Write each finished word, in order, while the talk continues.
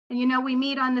And you know, we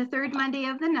meet on the third Monday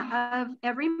of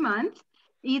every month,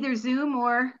 either Zoom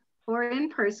or in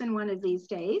person one of these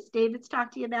days. David's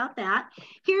talked to you about that.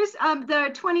 Here's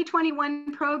the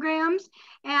 2021 programs,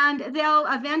 and they'll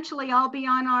eventually all be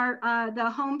on our the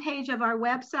homepage of our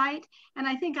website. And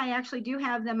I think I actually do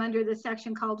have them under the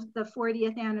section called the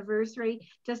 40th anniversary,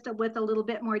 just with a little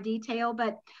bit more detail.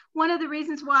 But one of the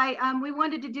reasons why we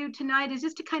wanted to do tonight is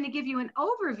just to kind of give you an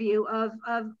overview of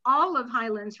all of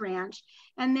Highlands Ranch.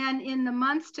 And then in the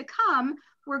months to come,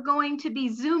 we're going to be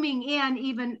zooming in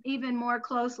even more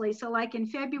closely. So like in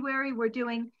February, we're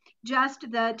doing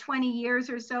just the 20 years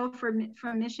or so from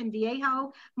Mission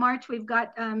Viejo. March, we've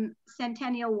got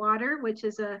Centennial Water, which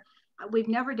is we've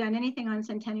never done anything on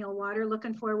Centennial Water,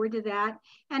 looking forward to that,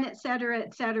 and et cetera,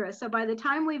 et cetera. So by the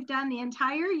time we've done the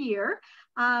entire year,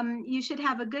 you should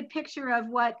have a good picture of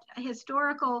what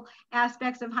historical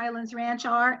aspects of Highlands Ranch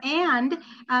are and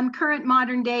current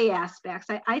modern day aspects.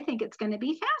 I think it's going to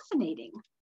be fascinating.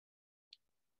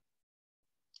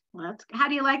 Well, how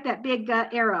do you like that big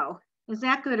arrow? Is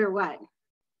that good or what?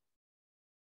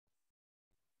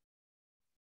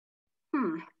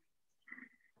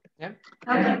 Yep.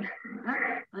 Okay,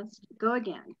 let's go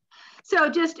again. So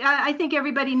just, I think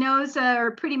everybody knows,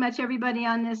 or pretty much everybody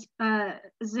on this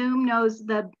Zoom knows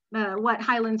what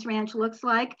Highlands Ranch looks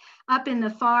like. Up in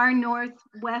the far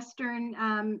northwestern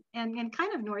and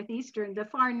kind of northeastern, the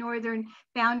far northern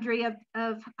boundary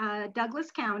of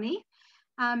Douglas County.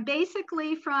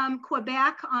 Basically from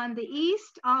Quebec on the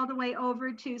east all the way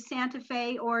over to Santa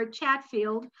Fe or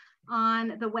Chatfield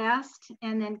on the west,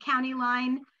 and then county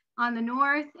line on the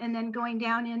north, and then going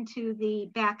down into the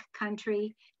back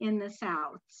country in the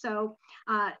south. So,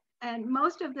 and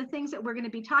most of the things that we're going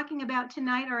to be talking about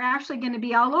tonight are actually going to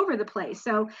be all over the place.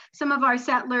 So some of our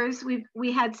settlers,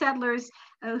 we had settlers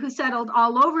who settled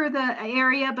all over the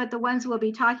area, but the ones we'll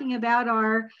be talking about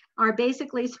are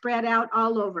basically spread out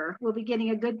all over. We'll be getting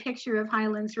a good picture of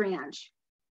Highlands Ranch.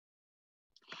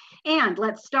 And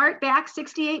let's start back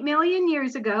 68 million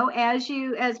years ago. As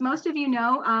most of you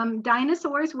know,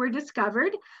 dinosaurs were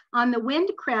discovered on the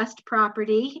Windcrest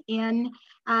property in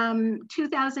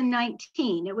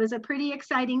 2019. It was a pretty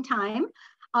exciting time.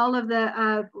 All of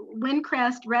the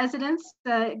Windcrest residents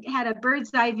had a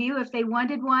bird's eye view if they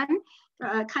wanted one,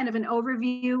 kind of an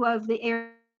overview of the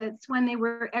area. That's when they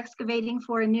were excavating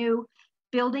for a new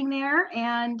building there,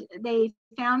 and they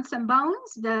found some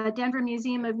bones. The Denver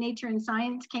Museum of Nature and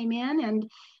Science came in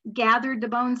and gathered the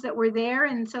bones that were there,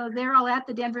 and so they're all at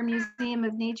the Denver Museum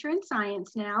of Nature and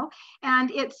Science now.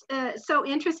 And it's so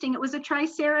interesting. It was a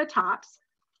Triceratops.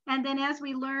 And then as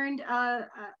we learned a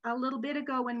little bit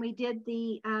ago when we did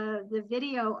the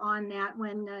video on that,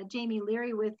 when Jamie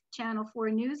Leary with Channel 4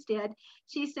 News did,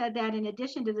 she said that in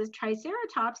addition to this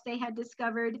Triceratops, they had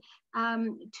discovered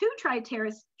two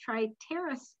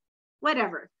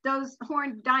whatever, those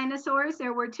horned dinosaurs.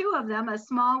 There were two of them, a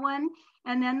small one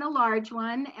and then the large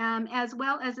one, as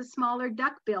well as a smaller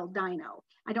duck-billed dino.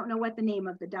 I don't know what the name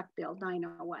of the duck-billed dino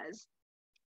was.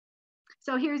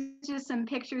 So here's just some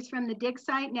pictures from the dig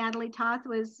site. Natalie Toth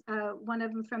was one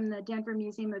of them from the Denver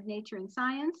Museum of Nature and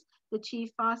Science, the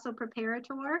chief fossil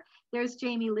preparator. There's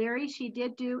Jamie Leary. She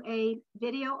did do a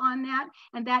video on that,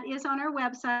 and that is on our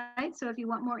website. So if you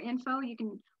want more info, you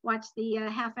can watch the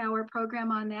half-hour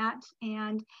program on that.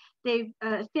 And they've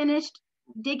finished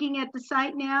digging at the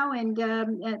site now, and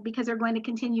because they're going to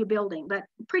continue building, but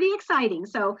pretty exciting.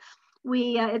 So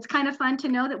it's kind of fun to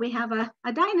know that we have a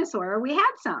dinosaur, or we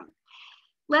had some.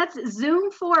 Let's zoom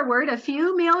forward a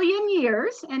few million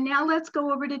years, and now let's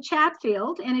go over to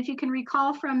Chatfield. And if you can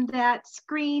recall from that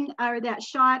screen or that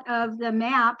shot of the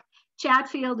map,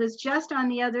 Chatfield is just on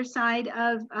the other side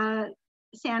of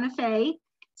Santa Fe.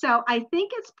 So I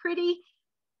think it's pretty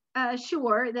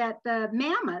sure that the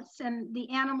mammoths and the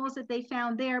animals that they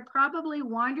found there probably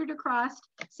wandered across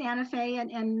Santa Fe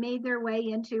and made their way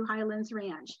into Highlands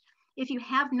Ranch. If you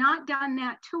have not done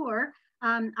that tour,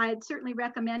 I'd certainly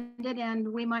recommend it,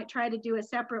 and we might try to do a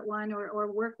separate one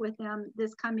or work with them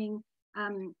this coming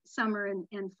summer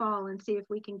and fall and see if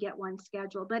we can get one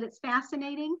scheduled. But it's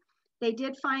fascinating. They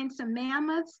did find some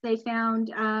mammoths. They found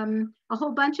a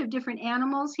whole bunch of different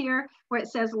animals here where it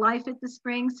says life at the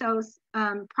spring. So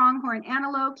pronghorn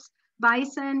antelopes,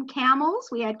 bison, camels.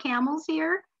 We had camels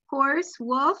here, horse,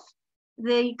 wolf,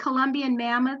 the Columbian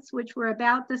mammoths, which were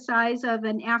about the size of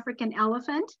an African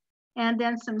elephant, and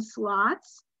then some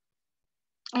sloths.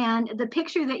 And the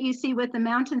picture that you see with the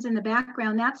mountains in the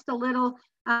background, that's the little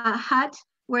hut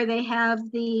where they have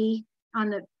on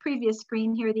the previous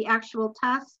screen here, the actual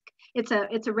tusk. It's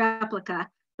a replica,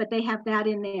 but they have that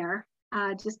in there,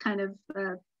 just kind of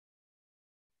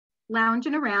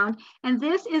lounging around. And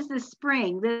this is the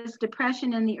spring. This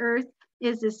depression in the earth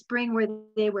is the spring where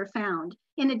they were found.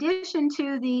 In addition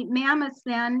to the mammoths,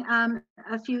 then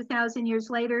a few thousand years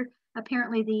later,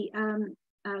 apparently the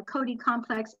Cody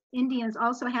Complex Indians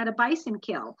also had a bison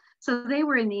kill. So they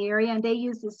were in the area and they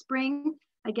used the spring.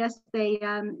 I guess they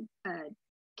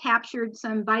captured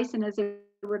some bison as they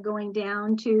were going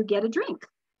down to get a drink.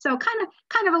 So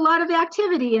kind of a lot of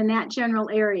activity in that general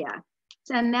area.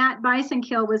 And that bison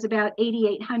kill was about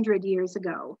 8,800 years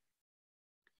ago.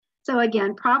 So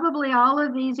again, probably all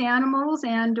of these animals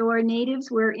and or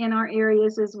natives were in our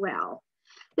areas as well.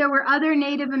 There were other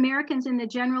Native Americans in the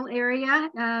general area,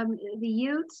 the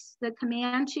Utes, the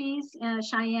Comanches,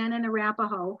 Cheyenne, and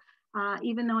Arapaho,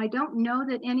 even though I don't know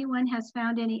that anyone has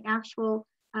found any actual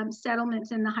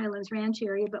settlements in the Highlands Ranch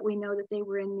area, but we know that they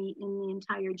were in the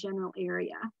entire general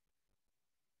area.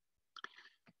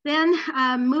 Then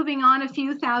moving on a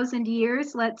few thousand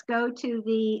years, let's go to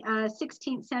the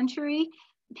 16th century.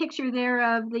 Picture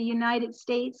there of the United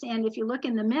States, and if you look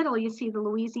in the middle, you see the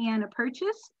Louisiana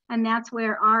Purchase, and that's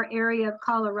where our area of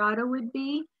Colorado would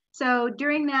be. So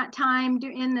during that time,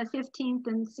 in the 15th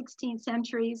and 16th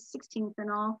centuries, 16th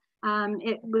and all,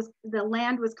 the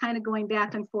land was kind of going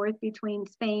back and forth between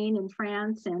Spain and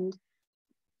France, and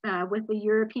with the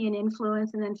European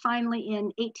influence. And then finally in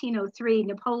 1803,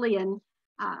 Napoleon,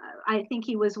 I think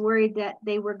he was worried that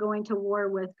they were going to war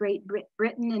with Great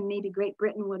Britain, and maybe Great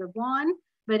Britain would have won.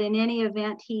 But in any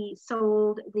event, he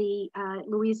sold the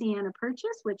Louisiana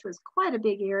Purchase, which was quite a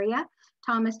big area.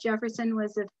 Thomas Jefferson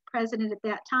was the president at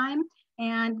that time,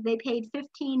 and they paid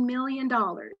 $15 million.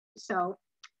 So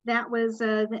that was,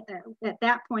 at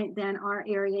that point then, our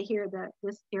area here,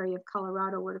 this area of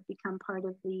Colorado would have become part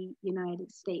of the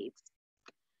United States.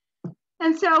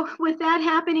 And so with that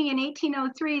happening in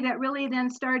 1803, that really then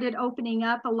started opening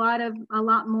up a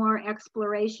lot more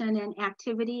exploration and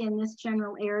activity in this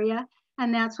general area.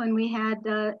 And that's when we had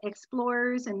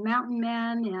explorers and mountain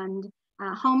men and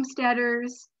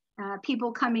homesteaders,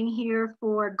 people coming here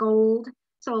for gold.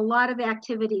 So a lot of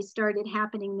activity started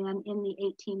happening then in the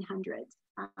 1800s.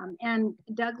 And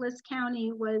Douglas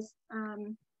County was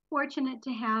fortunate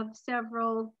to have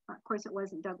several, of course it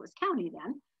wasn't Douglas County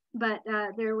then, but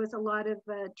there was a lot of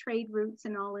trade routes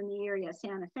and all in the area,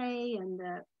 Santa Fe and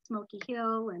the Smoky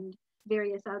Hill and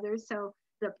various others. So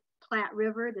the Platte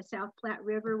River, the South Platte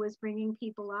River was bringing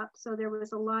people up. So there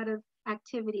was a lot of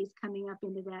activities coming up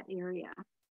into that area.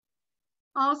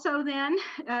 Also then,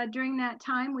 during that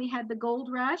time, we had the gold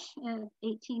rush in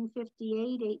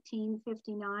 1858,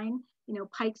 1859,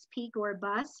 Pikes Peak or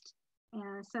bust.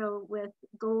 So with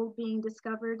gold being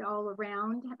discovered all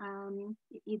around,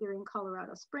 either in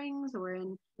Colorado Springs or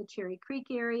in the Cherry Creek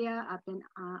area, up in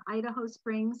Idaho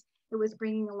Springs, it was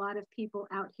bringing a lot of people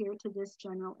out here to this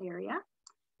general area.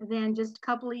 Then just a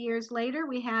couple of years later,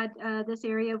 we had this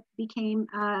area became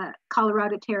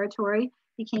Colorado Territory,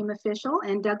 became official,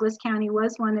 and Douglas County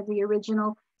was one of the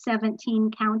original 17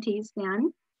 counties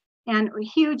then. And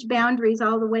huge boundaries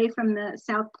all the way from the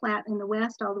South Platte in the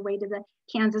west all the way to the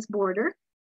Kansas border.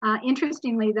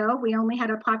 Interestingly though, we only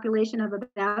had a population of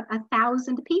about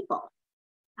 1,000 people.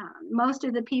 Most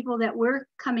of the people that were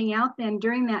coming out then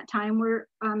during that time were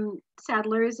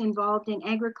settlers involved in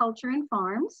agriculture and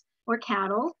farms or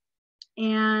cattle,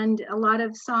 and a lot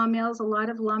of sawmills, a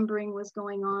lot of lumbering was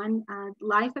going on.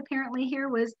 Life apparently here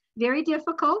was very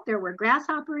difficult. There were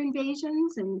grasshopper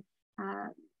invasions and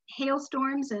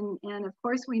hailstorms, and of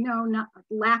course we know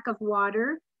lack of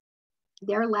water,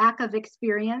 their lack of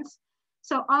experience.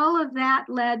 So all of that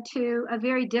led to a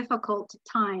very difficult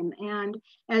time. And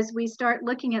as we start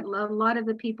looking at a lot of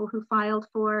the people who filed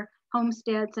for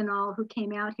homesteads and all who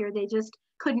came out here, they just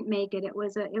couldn't make it. It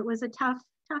was a tough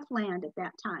land at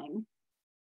that time.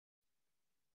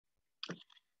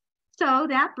 So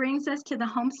that brings us to the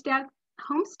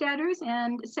homesteaders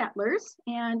and settlers.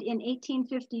 And in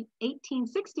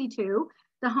 1862,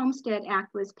 the Homestead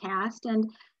Act was passed. And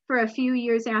for a few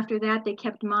years after that, they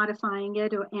kept modifying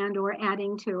it or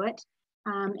adding to it.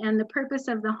 And the purpose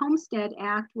of the Homestead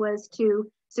Act was to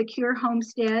secure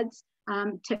homesteads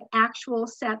to actual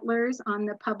settlers on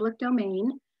the public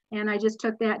domain. And I just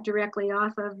took that directly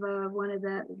off of one of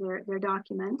their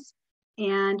documents.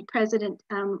 And President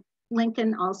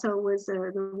Lincoln also was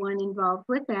the one involved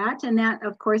with that. And that,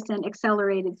 of course, then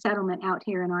accelerated settlement out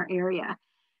here in our area.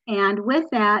 And with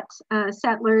that,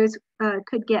 settlers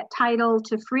could get title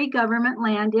to free government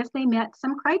land if they met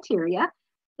some criteria.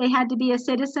 They had to be a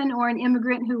citizen or an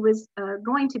immigrant who was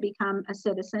going to become a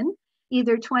citizen,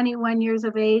 either 21 years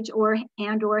of age or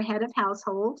head of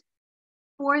household,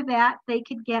 for that, they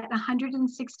could get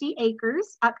 160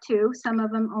 acres up to, some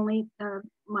of them only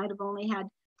might have only had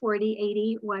 40,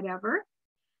 80, whatever.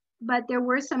 But there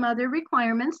were some other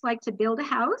requirements, like to build a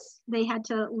house. They had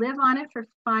to live on it for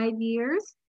 5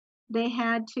 years. They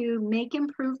had to make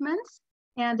improvements.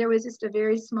 And there was just a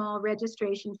very small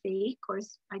registration fee. Of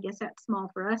course, I guess that's small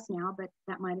for us now, but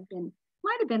that might have been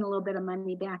a little bit of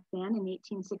money back then in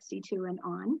 1862 and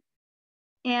on.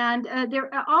 And they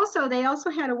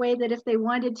also had a way that if they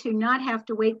wanted to not have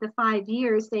to wait the 5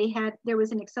 years, there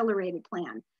was an accelerated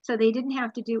plan. So they didn't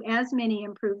have to do as many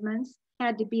improvements,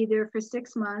 had to be there for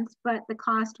 6 months, but the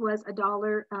cost was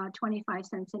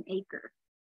 $1.25 an acre.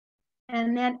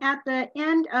 And then at the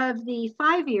end of the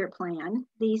 5-year plan,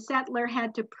 the settler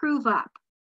had to prove up.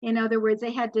 In other words,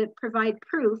 they had to provide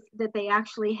proof that they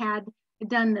actually had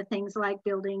done the things like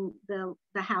building the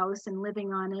house and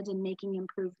living on it and making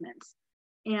improvements.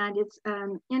 And it's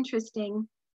interesting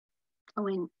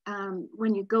when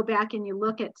you go back and you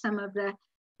look at some of the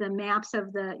maps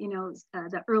of the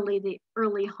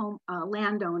early home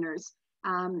landowners.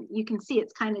 You can see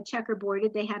it's kind of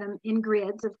checkerboarded. They had them in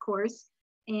grids, of course,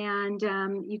 and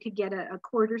you could get a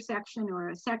quarter section or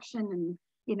a section, and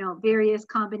various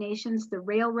combinations. The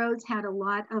railroads had a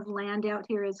lot of land out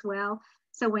here as well.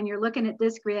 So when you're looking at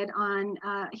this grid on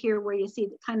here where you see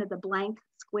kind of the blank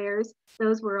squares,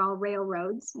 those were all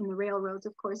railroads, and the railroads,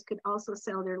 of course, could also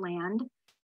sell their land.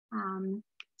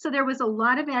 So there was a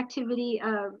lot of activity.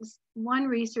 One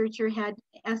researcher had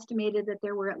estimated that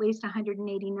there were at least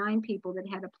 189 people that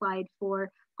had applied for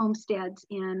homesteads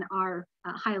in our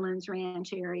Highlands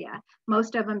Ranch area.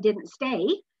 Most of them didn't stay,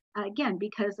 again,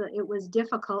 because it was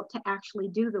difficult to actually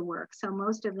do the work. So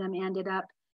most of them ended up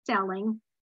selling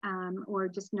or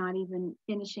just not even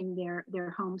finishing their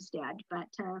homestead.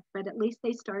 But at least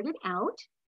they started out.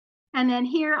 And then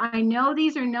here, I know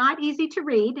these are not easy to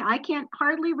read. I can't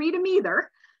hardly read them either.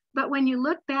 But when you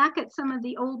look back at some of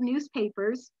the old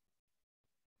newspapers,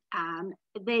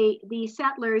 the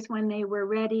settlers, when they were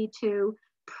ready to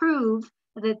prove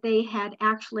that they had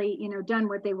actually, done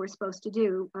what they were supposed to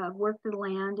do, worked the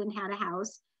land and had a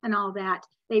house and all that,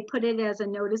 they put it as a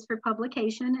notice for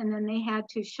publication, and then they had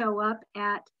to show up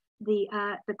at the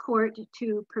court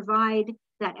to provide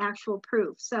that actual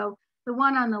proof. So the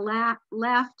one on the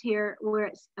left here, where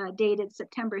it's dated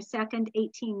September 2nd,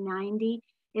 1890,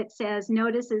 it says,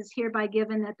 notice is hereby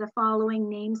given that the following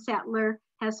named settler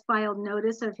has filed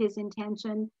notice of his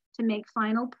intention to make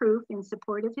final proof in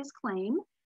support of his claim,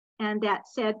 and that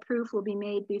said proof will be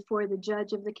made before the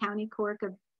judge of the County Court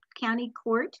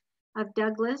of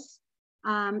Douglas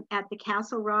at the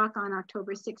Castle Rock on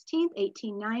October 16th,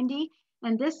 1890.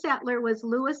 And this settler was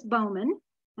Lewis Bowman,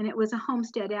 and it was a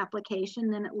homestead application.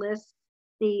 Then it lists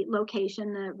the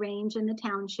location, the range, and the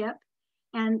township.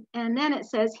 And then it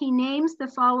says he names the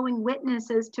following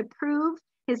witnesses to prove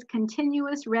his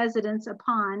continuous residence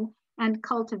upon and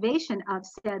cultivation of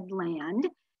said land.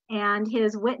 And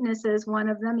his witnesses, one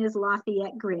of them is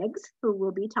Lafayette Griggs, who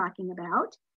we'll be talking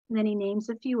about. And then he names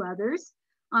a few others.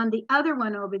 On the other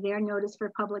one over there, notice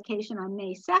for publication on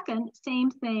May 2nd,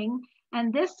 same thing.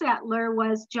 And this settler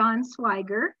was John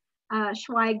Schweiger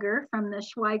from the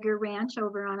Schweiger Ranch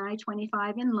over on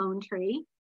I-25 in Lone Tree.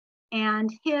 And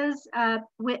his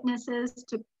witnesses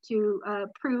to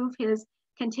prove his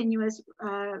continuous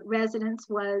residence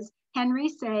was Henry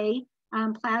Say,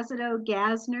 Placido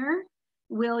Gasner,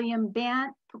 William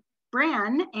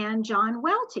Brann, and John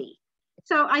Welty.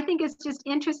 So I think it's just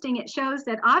interesting. It shows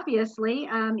that obviously,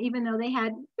 even though they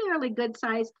had fairly good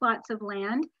sized plots of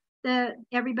land,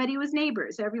 everybody was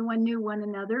neighbors. Everyone knew one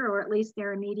another, or at least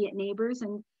their immediate neighbors,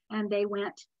 and they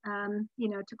went,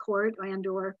 to court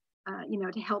or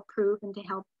to help prove and to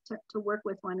help to work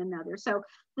with one another. So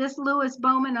this Lewis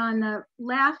Bowman on the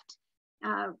left,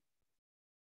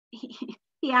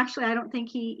 he actually, I don't think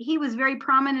he was very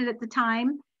prominent at the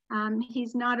time.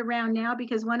 He's not around now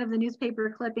because one of the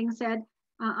newspaper clippings said,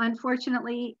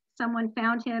 unfortunately, someone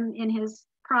found him in his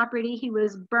property. He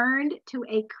was burned to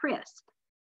a crisp.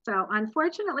 So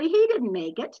unfortunately, he didn't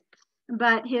make it.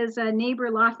 But his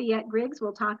neighbor Lafayette Griggs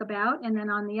we'll talk about. And then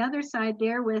on the other side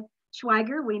there with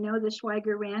Schweiger, we know the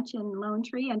Schweiger Ranch in Lone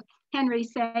Tree, and Henry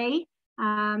Say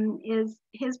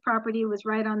his property was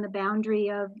right on the boundary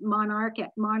of Monarch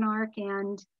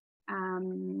and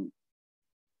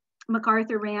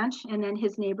MacArthur Ranch, and then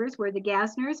his neighbors were the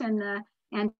Gasners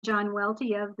and John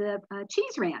Welty of the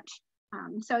Cheese Ranch.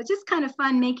 So it's just kind of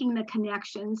fun making the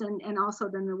connections and also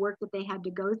then the work that they had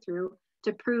to go through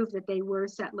to prove that they were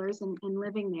settlers and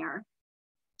living there.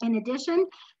 In addition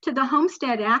to the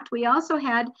Homestead Act, we also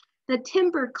had the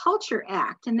Timber Culture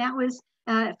Act, and that was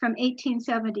from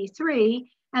 1873.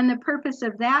 And the purpose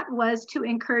of that was to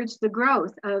encourage the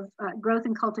growth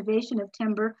and cultivation of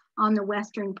timber on the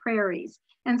western prairies.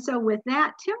 And so with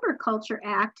that Timber Culture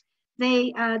Act,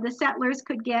 the settlers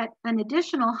could get an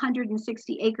additional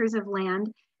 160 acres of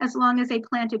land as long as they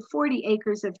planted 40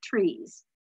 acres of trees.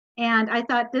 And I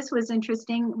thought this was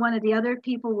interesting. One of the other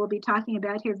people we'll be talking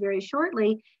about here very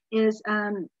shortly is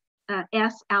Sam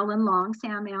Allen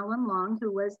Long,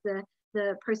 who was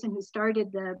the person who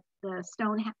started the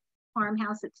stone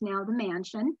farmhouse that's now the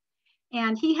mansion.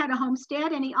 And he had a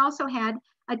homestead, and he also had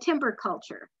a timber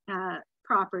culture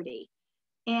property.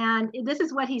 And this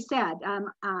is what he said.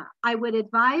 I would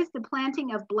advise the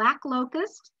planting of black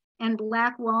locust and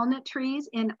black walnut trees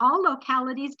in all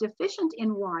localities deficient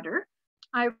in water.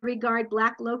 I regard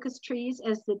black locust trees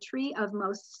as the tree of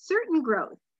most certain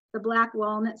growth. The black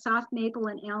walnut, soft maple,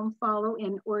 and elm follow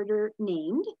in order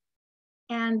named.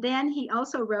 And then he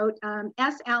also wrote,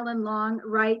 S. Allen Long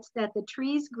writes that the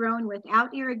trees grown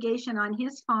without irrigation on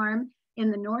his farm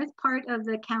in the north part of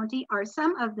the county are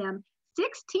some of them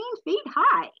 16 feet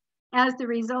high as the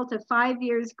result of 5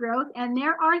 years' growth, and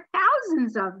there are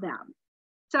thousands of them.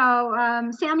 So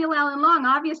Samuel Allen Long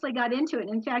obviously got into it.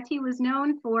 In fact, he was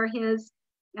known for his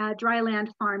dryland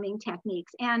farming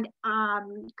techniques. And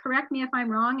correct me if I'm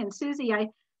wrong, and Susie,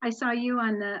 I saw you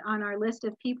on our list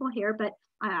of people here, but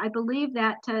I believe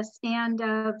that stand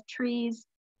of trees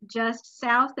just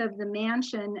south of the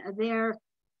mansion there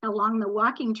along the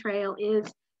walking trail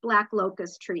is black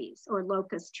locust trees or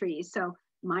locust trees. So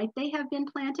might they have been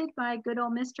planted by good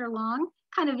old Mr. Long?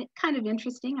 Kind of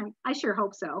interesting. I sure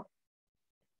hope so.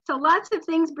 So lots of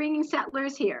things bringing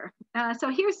settlers here. So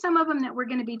here's some of them that we're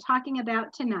going to be talking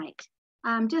about tonight.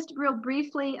 Just real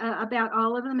briefly about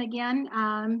all of them again,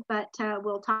 but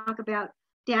we'll talk about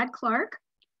Dad Clark,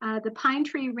 the Pine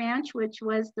Tree Ranch, which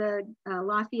was the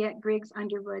Lafayette Griggs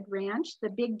Underwood Ranch, the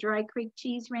Big Dry Creek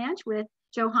Cheese Ranch with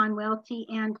Johann Welty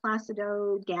and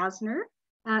Placido Gasner,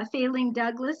 Failing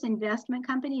Douglas Investment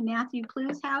Company, Matthew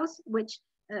Plue's house, which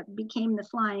became the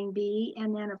Flying Bee,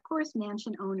 and then of course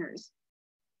mansion owners.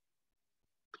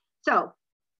 So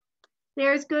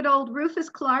there's good old Rufus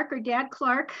Clark or Dad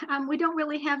Clark. We don't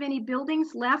really have any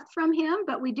buildings left from him,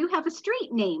 but we do have a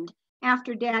street named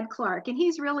after Dad Clark, and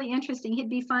he's really interesting. He'd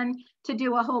be fun to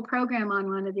do a whole program on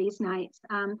one of these nights.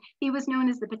 He was known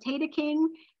as the Potato King.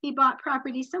 He bought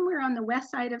property somewhere on the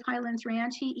west side of Highlands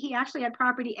Ranch. He actually had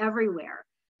property everywhere.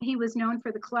 He was known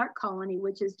for the Clark Colony,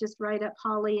 which is just right up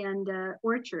Holly and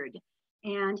Orchard.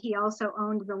 And he also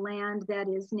owned the land that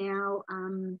is now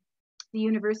the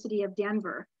University of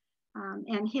Denver.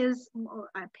 And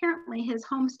apparently his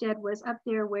homestead was up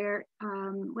there where,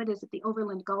 the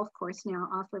Overland Golf Course now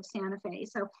off of Santa Fe.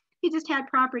 So he just had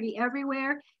property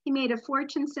everywhere. He made a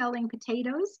fortune selling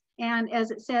potatoes. And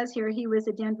as it says here, he was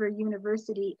a Denver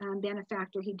University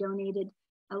benefactor. He donated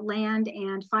land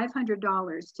and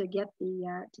 $500 to get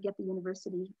the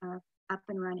university up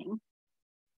and running.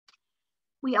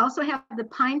 We also have the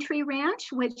Pine Tree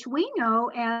Ranch, which we know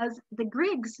as the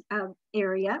Griggs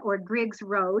area or Griggs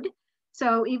Road.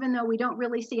 So even though we don't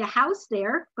really see a house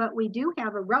there, but we do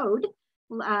have a road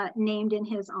named in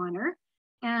his honor.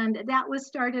 And that was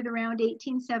started around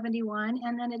 1871,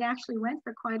 and then it actually went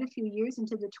for quite a few years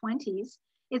into the 20s.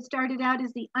 It started out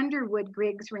as the Underwood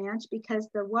Griggs Ranch because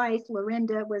the wife,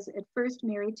 Lorinda, was at first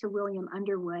married to William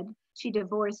Underwood. She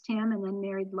divorced him and then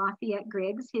married Lafayette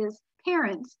Griggs. His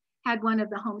parents had one of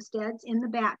the homesteads in the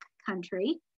back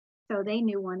country, so they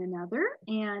knew one another.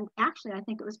 And actually, I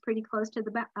think it was pretty close to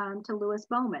Lewis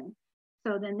Bowman.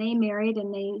 So then they married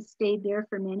and they stayed there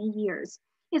for many years.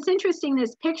 It's interesting,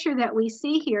 this picture that we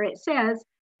see here, it says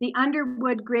the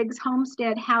Underwood Griggs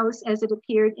homestead house as it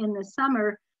appeared in the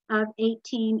summer of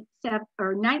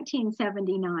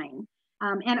 1979.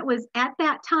 And it was at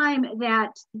that time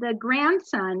that the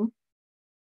grandson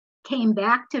came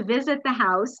back to visit the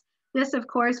house. This, of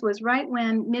course, was right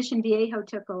when Mission Viejo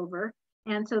took over.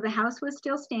 And so the house was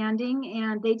still standing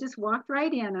and they just walked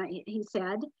right in, he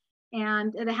said.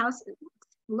 And the house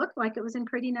looked like it was in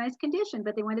pretty nice condition,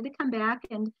 but they wanted to come back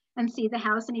and see the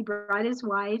house, and he brought his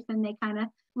wife and they kind of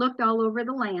looked all over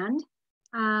the land.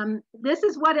 This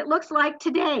is what it looks like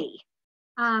today.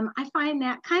 I find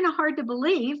that kind of hard to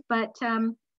believe, but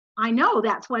I know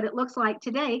that's what it looks like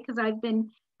today because I've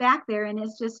been back there, and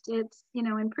it's in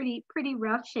pretty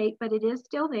rough shape, but it is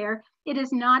still there. It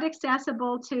is not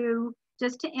accessible to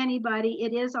anybody.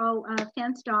 It is all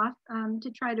fenced off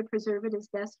to try to preserve it as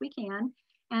best we can.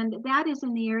 And that is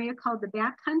in the area called the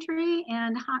Backcountry,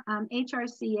 and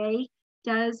HRCA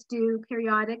does do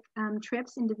periodic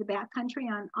trips into the backcountry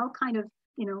on all kind of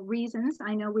reasons.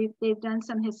 I know they've done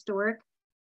some historic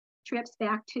trips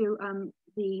back to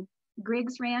the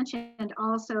Griggs Ranch and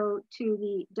also to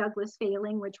the Douglas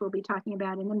Failing, which we'll be talking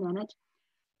about in a minute.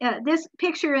 This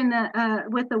picture in the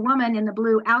with the woman in the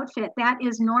blue outfit, that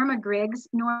is Norma Griggs.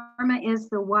 Norma is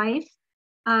the wife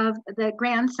of the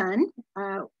grandson,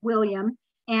 William.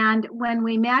 And when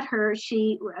we met her,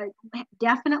 she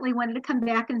definitely wanted to come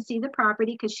back and see the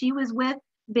property because she was with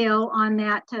Bill on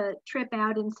that trip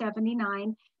out in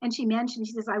 '79. And she mentioned,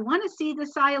 she says, I want to see the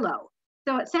silo.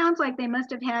 So it sounds like they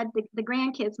must have had, the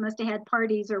grandkids must have had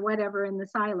parties or whatever in the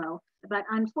silo. But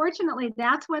unfortunately,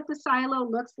 that's what the silo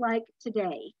looks like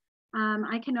today.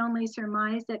 I can only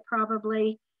surmise that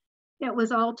probably it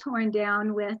was all torn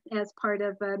down with as part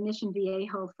of Mission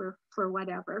Viejo for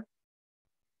whatever.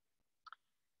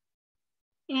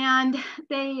 And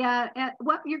they,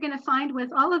 what you're going to find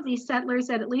with all of these settlers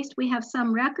that at least we have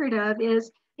some record of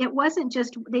is it wasn't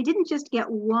just, they didn't just get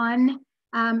one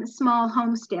small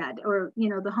homestead or, you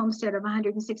know, the homestead of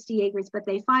 160 acres, but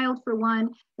they filed for one,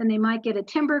 then they might get a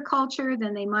timber culture,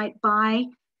 then they might buy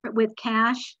with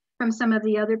cash from some of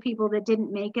the other people that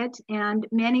didn't make it. And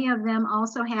many of them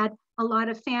also had a lot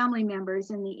of family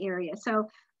members in the area. So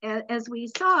as we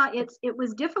saw, it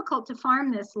was difficult to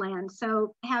farm this land.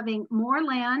 So having more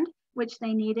land, which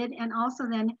they needed, and also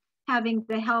then having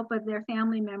the help of their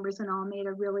family members and all made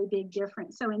a really big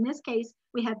difference. So in this case,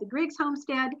 we had the Griggs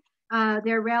homestead,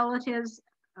 their relatives,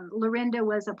 Lorinda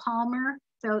was a Palmer,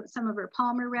 so some of her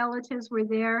Palmer relatives were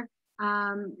there.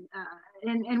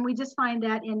 And we just find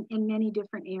that in many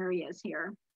different areas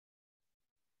here.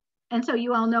 And so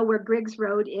you all know where Griggs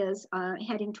Road is,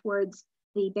 heading towards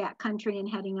the backcountry and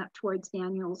heading up towards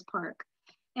Daniels Park.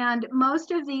 And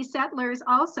most of these settlers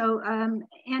also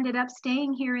ended up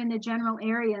staying here in the general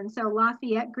area. And so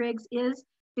Lafayette Griggs is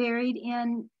buried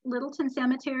in Littleton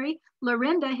Cemetery.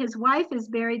 Lorinda, his wife, is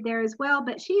buried there as well,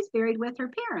 but she's buried with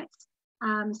her parents.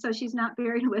 So she's not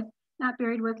buried with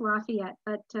Lafayette,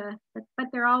 but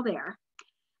they're all there.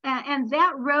 And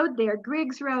that road there,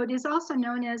 Griggs Road, is also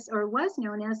known as, or was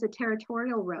known as, the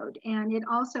Territorial Road. And it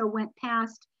also went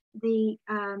past the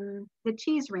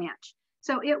cheese ranch.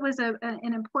 So it was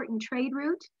an important trade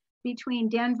route between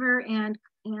Denver and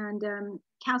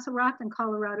Castle Rock and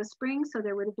Colorado Springs. So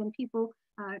there would have been people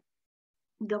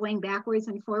going backwards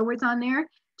and forwards on there.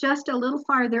 Just a little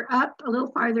farther up, a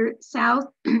little farther south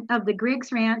of the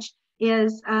Griggs Ranch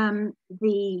is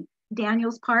the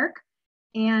Daniels Park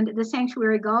and the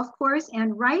Sanctuary Golf Course.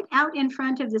 And right out in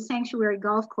front of the Sanctuary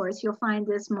Golf Course, you'll find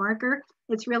this marker.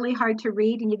 It's really hard to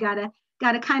read and you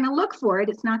gotta kind of look for it.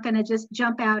 It's not gonna just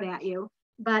jump out at you.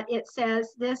 But it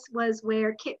says this was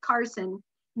where Kit Carson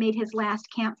made his last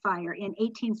campfire in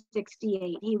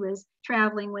 1868. He was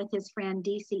traveling with his friend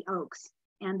D.C. Oakes.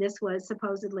 And this was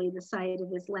supposedly the site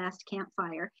of his last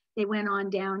campfire. They went on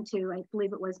down to, I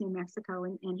believe it was New Mexico,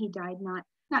 and he died not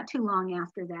too long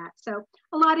after that. So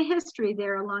a lot of history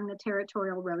there along the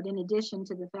Territorial Road, in addition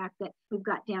to the fact that we've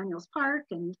got Daniels Park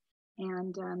and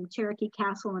Cherokee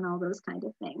Castle and all those kind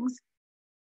of things.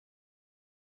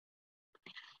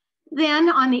 Then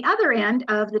on the other end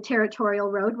of the Territorial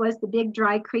Road was the Big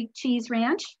Dry Creek Cheese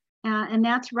Ranch. And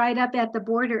that's right up at the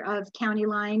border of county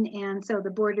line. And so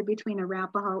the border between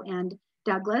Arapahoe and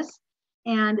Douglas.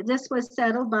 And this was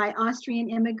settled by Austrian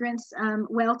immigrants,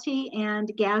 Welty and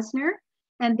Gasner.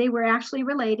 And they were actually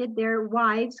related. Their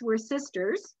wives were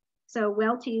sisters. So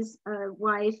Welty's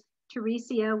wife,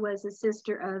 Teresia, was a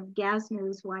sister of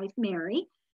Gasner's wife, Mary.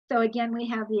 So again, we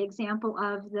have the example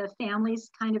of the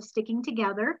families kind of sticking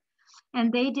together.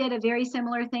 And they did a very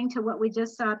similar thing to what we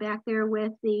just saw back there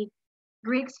with the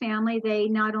Griggs family. They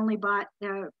not only bought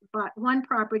one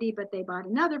property, but they bought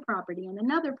another property and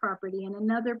another property and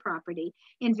another property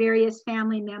in various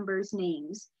family members'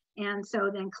 names. And so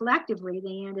then collectively,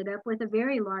 they ended up with a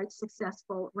very large,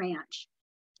 successful ranch.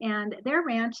 And their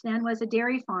ranch then was a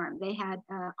dairy farm. They had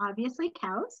obviously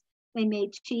cows. They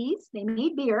made cheese. They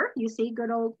made beer. You see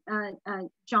good old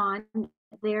John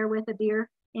there with a beer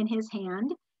in his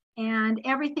hand. And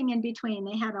everything in between.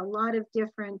 They had a lot of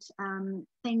different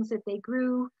things that they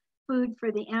grew, food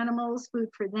for the animals, food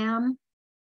for them.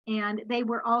 And they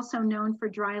were also known for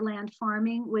dry land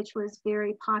farming, which was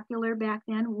very popular back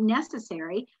then,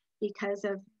 necessary because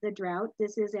of the drought.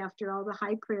 This is, after all, the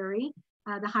high prairie,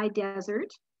 the high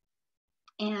desert.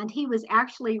 And he was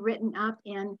actually written up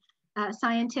in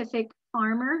Scientific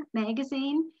Farmer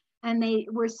magazine. And they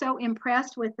were so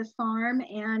impressed with the farm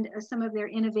and some of their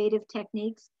innovative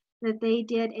techniques that they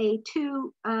did a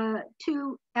two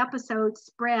episode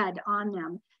spread on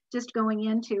them, just going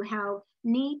into how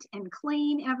neat and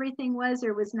clean everything was.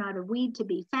 There was not a weed to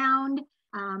be found.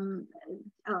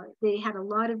 They had a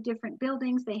lot of different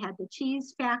buildings. They had the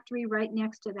cheese factory right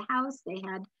next to the house. They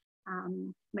had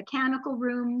mechanical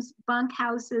rooms, bunk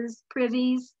houses,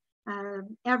 privies,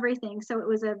 everything. So it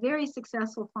was a very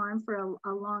successful farm for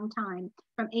a long time,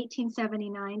 from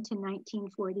 1879 to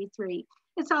 1943.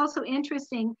 It's also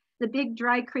interesting, the Big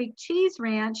Dry Creek Cheese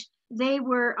Ranch, they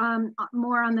were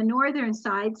more on the northern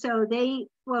side, so they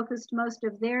focused most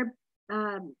of their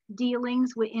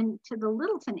dealings into the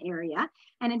Littleton area.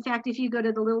 And in fact, if you go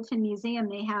to the Littleton Museum,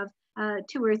 they have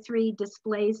 2 or 3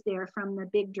 displays there from the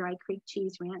Big Dry Creek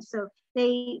Cheese Ranch. So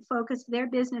they focused their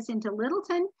business into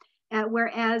Littleton,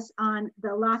 whereas on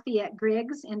the Lafayette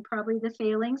Griggs and probably the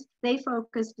Failings, they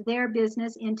focused their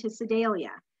business into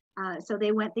Sedalia. So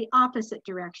they went the opposite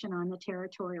direction on the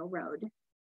Territorial Road.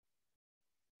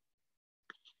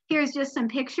 Here's just some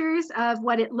pictures of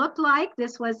what it looked like.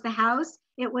 This was the house.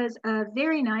 It was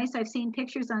very nice. I've seen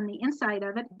pictures on the inside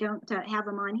of it. Don't have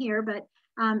them on here, but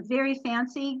very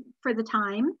fancy for the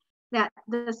time. That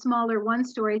the smaller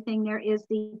one-story thing there is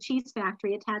the cheese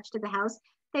factory attached to the house.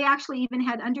 They actually even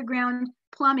had underground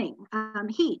plumbing,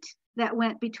 heat that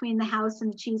went between the house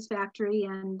and the cheese factory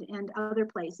and other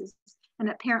places, and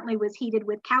apparently was heated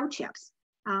with cow chips.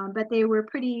 But they were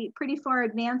pretty far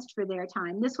advanced for their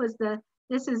time. This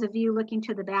is a view looking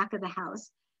to the back of the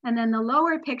house. And then the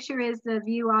lower picture is the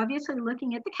view obviously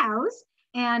looking at the cows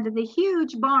and the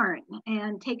huge barn.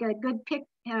 And take a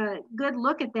good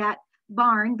look at that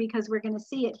barn, because we're going to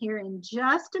see it here in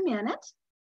just a minute.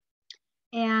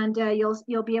 And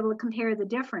you'll be able to compare the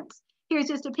difference. Here's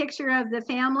just a picture of the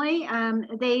family.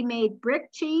 They made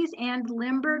brick cheese and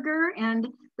Limburger, and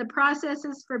the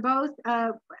processes for both,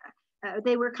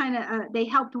 they were they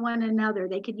helped one another.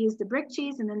 They could use the brick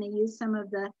cheese, and then they used some of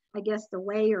the, I guess, the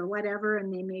whey or whatever,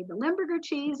 and they made the Limburger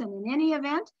cheese. And in any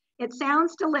event, it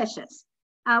sounds delicious.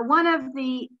 One of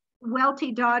the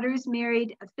Welty daughters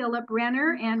married Philip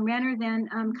Renner, and Renner then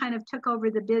kind of took over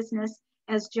the business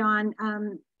as John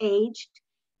aged.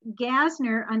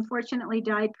 Gassner unfortunately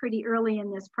died pretty early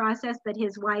in this process, but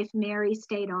his wife Mary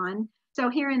stayed on. So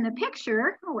here in the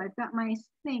picture, oh, I've got my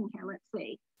thing here, let's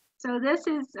see. So this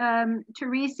is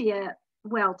Teresia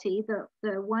Welty,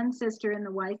 the one sister and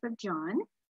the wife of John.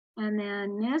 And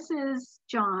then this is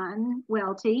John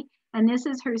Welty, and this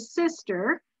is her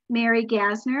sister, Mary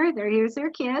Gassner. Here's their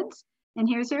kids, and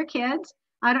here's their kids.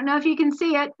 I don't know if you can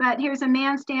see it, but here's a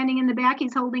man standing in the back.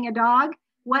 He's holding a dog.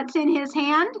 What's in his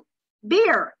hand?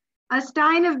 Beer, a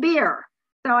stein of beer.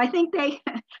 So I think they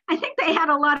had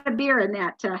a lot of beer in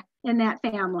that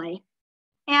family.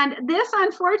 And this,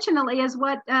 unfortunately, is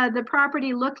what the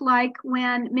property looked like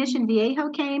when Mission Viejo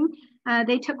came.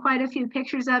 They took quite a few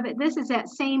pictures of it. This is that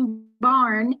same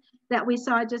barn that we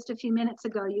saw just a few minutes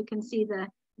ago. You can see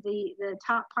the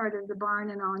top part of the barn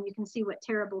and all, and you can see what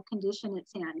terrible condition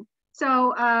it's in.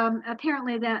 So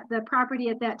apparently that the property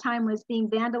at that time was being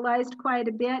vandalized quite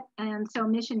a bit. And so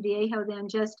Mission Viejo then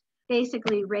just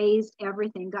basically razed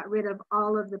everything, got rid of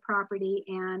all of the property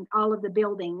and all of the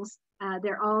buildings.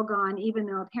 They're all gone, even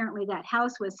though apparently that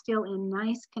house was still in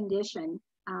nice condition.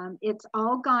 It's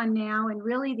all gone now, and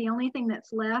really the only thing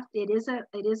that's left, it is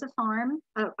a farm,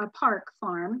 a park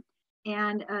farm.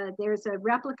 And there's a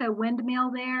replica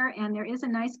windmill there, and there is a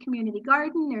nice community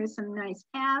garden. There's some nice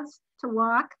paths to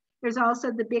walk. There's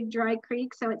also the Big Dry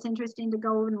Creek, so it's interesting to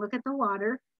go and look at the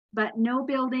water, but no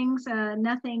buildings,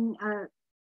 nothing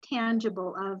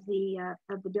tangible of the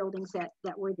buildings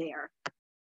that were there.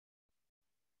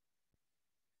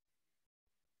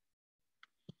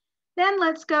 Then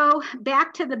let's go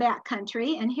back to the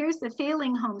backcountry, and here's the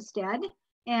Failing Homestead.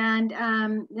 And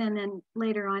then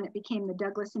later on, it became the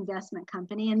Douglas Investment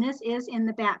Company. And this is in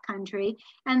the backcountry.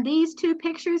 And these two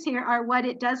pictures here are what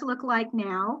it does look like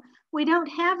now. We don't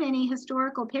have any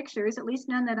historical pictures, at least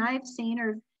none that I've seen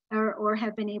or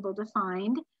have been able to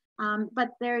find. But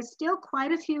there's still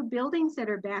quite a few buildings that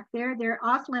are back there. They're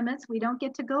off limits. We don't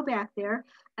get to go back there,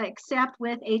 except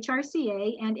with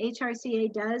HRCA. And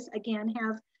HRCA does, again,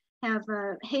 have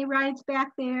hay rides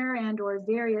back there and or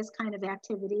various kind of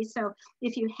activities. So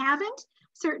if you haven't,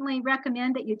 certainly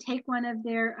recommend that you take one of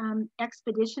their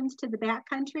expeditions to the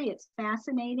backcountry. It's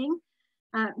fascinating.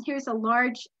 Here's a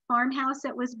large farmhouse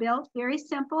that was built, very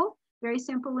simple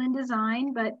in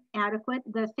design, but adequate.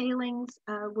 The Failings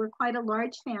were quite a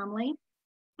large family.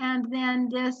 And then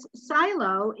this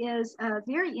silo is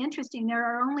very interesting. There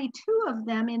are only 2 of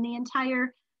them in the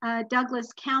entire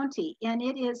Douglas County, and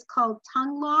it is called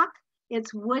Tongue Lock.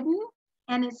 It's wooden,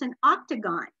 and it's an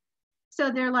octagon.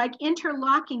 So they're like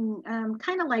interlocking,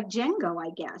 kind of like Jenga, I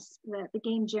guess, the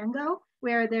game Jenga,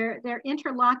 where they're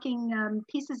interlocking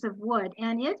pieces of wood,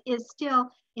 and it is still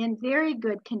in very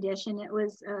good condition. It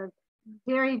was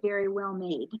very, very well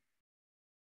made.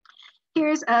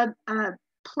 Here's a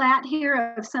plat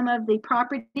here of some of the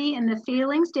property, and the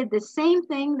Feelings did the same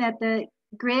thing that the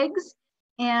Griggs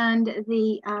and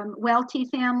the Welty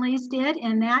families did,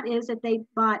 and that is that they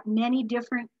bought many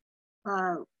different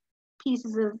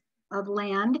pieces of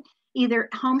land, either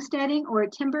homesteading or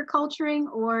timber culturing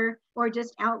or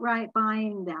just outright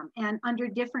buying them, and under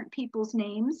different people's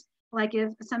names. Like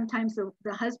if sometimes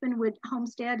the husband would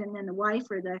homestead and then the wife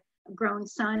or the grown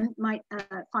son might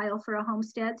file for a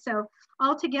homestead. So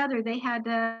altogether they had,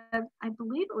 I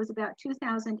believe it was about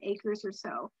 2,000 acres or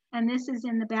so. And this is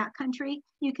in the back country.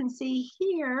 You can see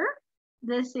here,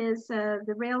 this is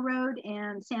the railroad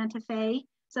and Santa Fe.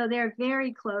 So they're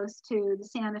very close to the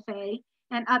Santa Fe.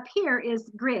 And up here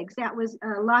is Griggs. That was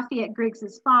Lafayette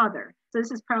Griggs's father. So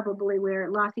this is probably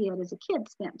where Lafayette as a kid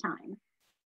spent time.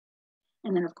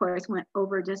 And then of course went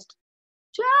over just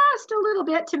a little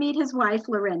bit to meet his wife,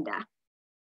 Lorinda.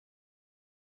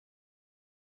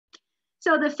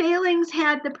 So the Feelings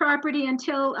had the property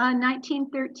until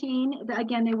 1913.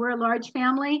 Again, they were a large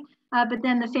family, but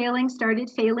then the Feelings started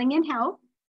failing in health.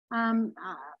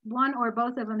 One or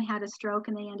both of them had a stroke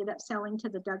and they ended up selling to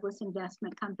the Douglas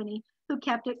Investment Company, who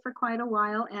kept it for quite a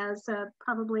while as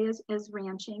probably as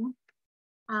ranching.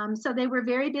 So they were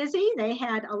very busy. They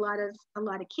had a lot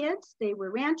of kids. They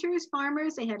were ranchers,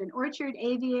 farmers. They had an orchard,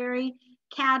 aviary,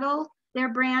 cattle.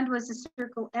 Their brand was the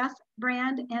Circle F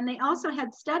brand. And they also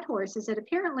had stud horses that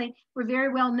apparently were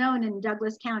very well known in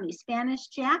Douglas County, Spanish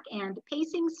Jack and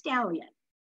Pacing Stallion.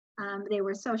 They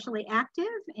were socially active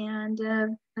and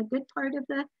a good part of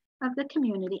the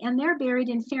community. And they're buried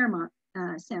in Fairmont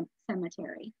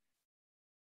Cemetery.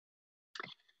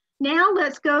 Now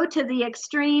let's go to the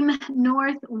extreme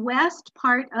northwest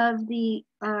part of the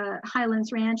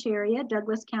Highlands Ranch area,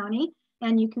 Douglas County.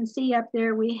 And you can see up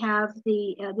there we have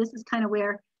this is kind of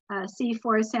where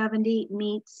C-470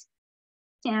 meets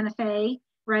Santa Fe.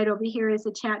 Right over here is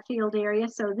the Chatfield area.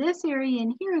 So this area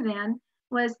in here then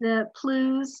was the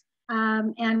Plews,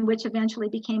 and which eventually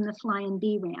became the Flying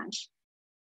Bee Ranch.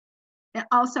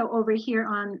 Also over here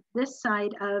on this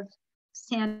side of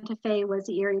Santa Fe was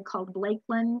the area called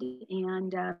Blakeland,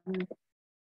 and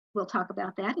we'll talk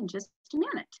about that in just a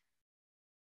minute.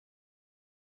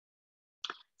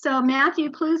 So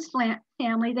Matthew Plew's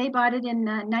family, they bought it in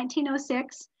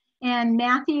 1906, and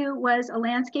Matthew was a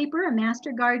landscaper, a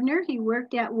master gardener. He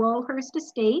worked at Woolhurst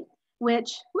Estate,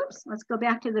 which, whoops, let's go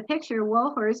back to the picture.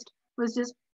 Woolhurst was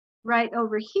just right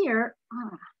over here.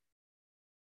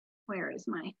 Where'd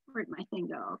my thing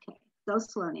go? Okay, go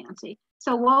slow, Nancy.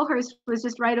 So Woolhurst was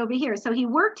just right over here. So he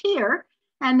worked here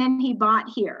and then he bought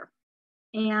here.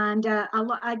 And a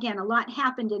lot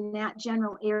happened in that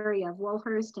general area of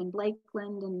Woolhurst and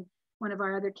Blakeland, and one of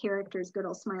our other characters, good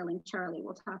old Smiling Charlie,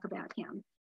 we'll talk about him.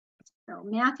 So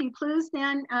Matthew Plews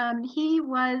then, he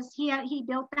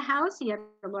built the house. He had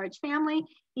a large family.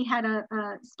 He had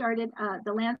started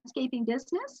the landscaping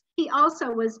business. He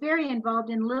also was very involved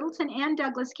in Littleton and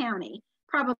Douglas County.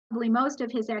 Probably most of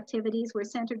his activities were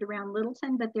centered around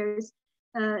Littleton, but there's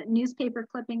newspaper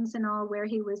clippings and all where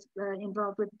he was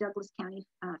involved with Douglas County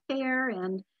Fair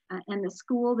and the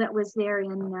school that was there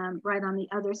right on the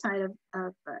other side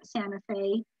of Santa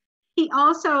Fe. He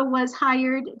also was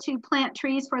hired to plant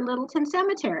trees for Littleton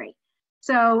Cemetery.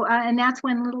 So, and that's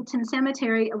when Littleton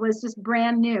Cemetery was just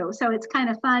brand new. So it's kind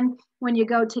of fun when you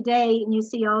go today and you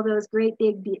see all those great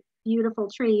big, beautiful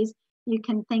trees. You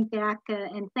can think back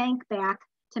and thank back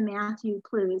to Matthew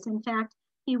Plews. In fact,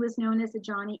 he was known as the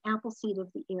Johnny Appleseed of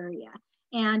the area.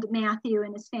 And Matthew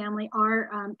and his family are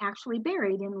actually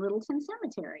buried in Littleton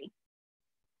Cemetery.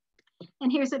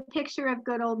 And here's a picture of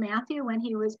good old Matthew when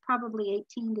he was probably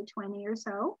 18 to 20 or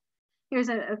so. Here's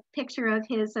a picture of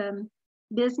his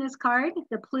business card,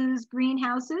 the Plews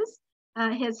Greenhouses,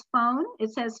 his phone.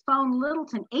 It says phone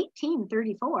Littleton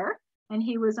 1834. And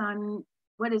he was on,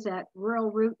 what is that,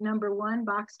 Rural Route number 1,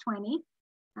 box 20.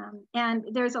 And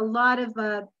there's a lot of,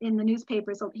 in the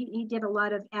newspapers, he did a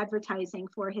lot of advertising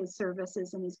for his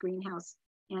services and his greenhouse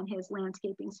and his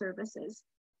landscaping services.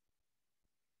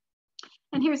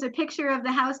 And here's a picture of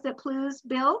the house that Plews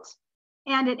built.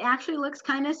 And it actually looks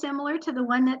kind of similar to the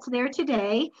one that's there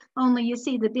today, only you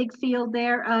see the big field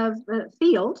there of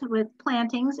field with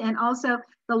plantings and also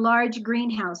the large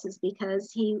greenhouses, because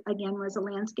he, again, was a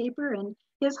landscaper and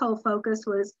his whole focus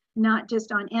was not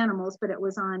just on animals, but it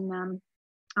was on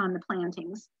the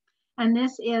plantings. And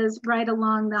this is right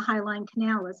along the Highline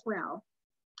Canal as well.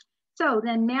 So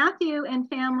then Matthew and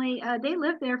family, they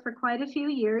lived there for quite a few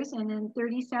years, and in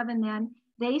 37 then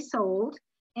they sold.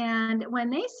 And when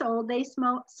they sold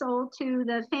to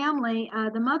the family,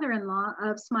 the mother-in-law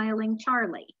of Smiling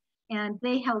Charlie. And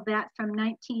they held that from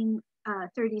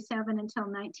 1937 until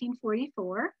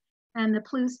 1944. And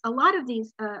a lot of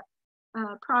these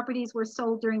properties were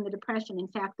sold during the Depression. In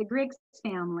fact, the Griggs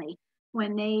family,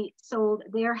 when they sold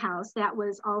their house, that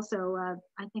was also,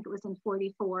 I think it was in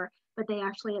 44, but they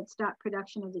actually had stopped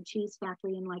production of the cheese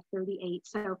factory in like 38.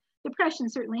 So Depression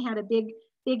certainly had a big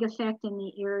effect in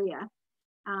the area.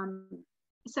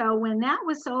 So when that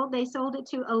was sold, they sold it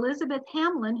to Elizabeth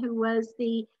Hamlin, who was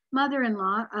the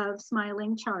mother-in-law of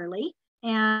Smiling Charlie.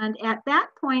 And at that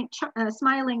point,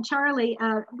 Smiling Charlie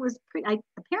was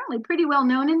apparently pretty well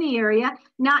known in the area,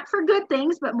 not for good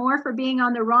things, but more for being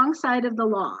on the wrong side of the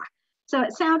law. So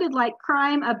it sounded like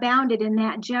crime abounded in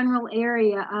that general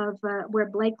area of where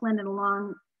Blakeland and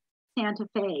along Santa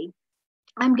Fe.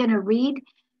 I'm going to read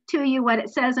to you what it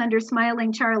says under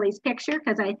Smiling Charlie's picture,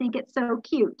 because I think it's so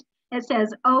cute. It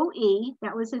says O.E.,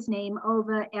 that was his name,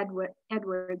 Ova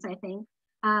Edwards, I think.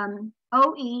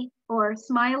 O.E., or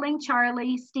Smiling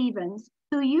Charlie Stevens,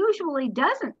 who usually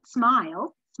doesn't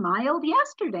smile, smiled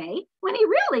yesterday when he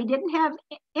really didn't have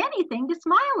anything to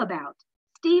smile about.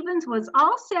 Stevens was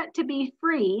all set to be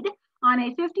freed on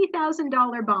a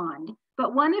 $50,000 bond,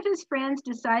 but one of his friends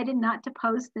decided not to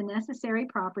post the necessary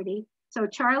property, so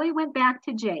Charlie went back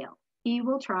to jail. He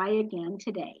will try again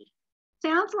today.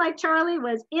 Sounds like Charlie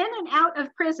was in and out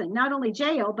of prison, not only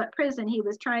jail, but prison. He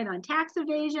was tried on tax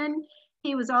evasion.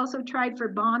 He was also tried for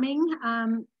bombing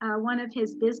one of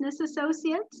his business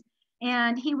associates,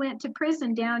 and he went to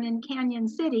prison down in Canyon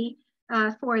City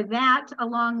for that,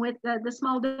 along with the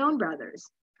Smaldone brothers.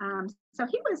 So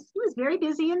he was very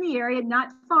busy in the area,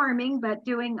 not farming, but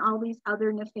doing all these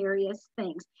other nefarious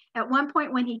things. At one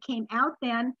point when he came out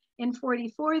then, in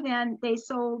 44 then, they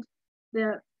sold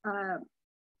their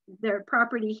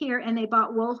property here and they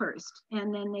bought Woolhurst,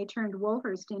 and then they turned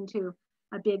Woolhurst into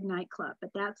a big nightclub,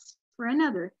 but that's for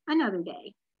another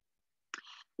day.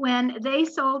 When they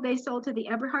sold to the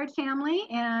Eberhard family,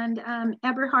 and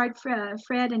Eberhard,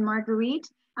 Fred and Marguerite.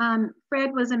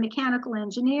 Fred was a mechanical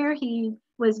engineer. He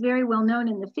was very well known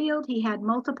in the field. He had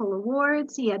multiple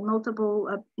awards. He had multiple,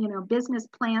 business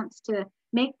plants to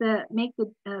make the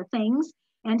things.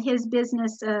 And his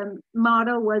business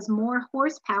motto was more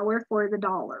horsepower for the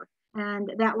dollar.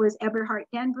 And that was Eberhard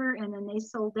Denver. And then they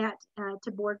sold that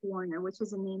to Borg Warner, which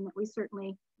is a name that we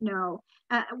certainly know.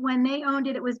 When they owned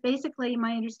it, it was basically,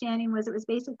 my understanding was it was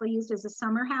basically used as a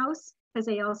summer house, because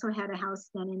they also had a house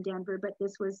then in Denver, but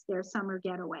this was their summer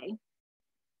getaway.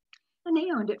 And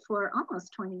they owned it for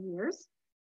almost 20 years.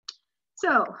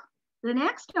 So the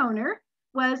next owner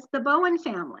was the Bowen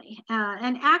family.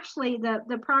 And actually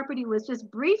the property was just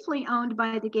briefly owned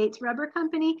by the Gates Rubber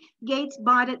Company. Gates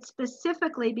bought it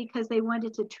specifically because they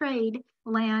wanted to trade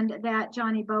land that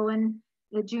Johnny Bowen,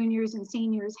 the juniors and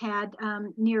seniors had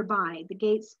nearby. The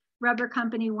Gates Rubber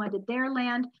Company wanted their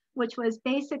land, which was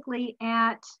basically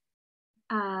at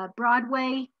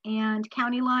Broadway and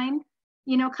County Line,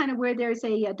 kind of where there's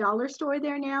a dollar store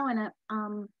there now,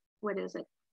 and what is it?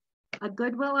 A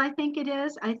Goodwill, I think it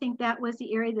is. I think that was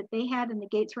the area that they had, and the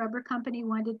Gates Rubber Company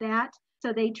wanted that.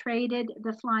 So they traded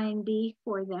the Flying Bee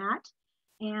for that.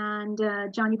 And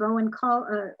Johnny Bowen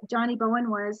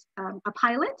was a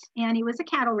pilot, and he was a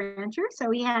cattle rancher.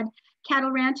 So he had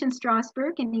cattle ranch in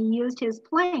Strasburg, and he used his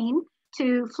plane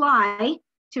to fly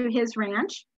to his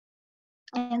ranch.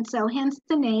 And so hence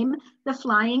the name, the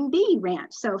Flying Bee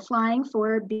Ranch. So flying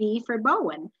for bee for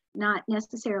Bowen, not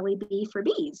necessarily bee for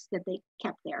bees that they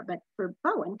kept there, but for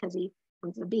Bowen because he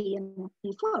was a bee and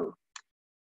he flew.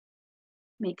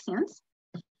 Makes sense.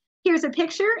 Here's a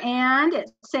picture, and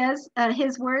it says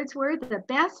his words were the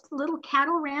best little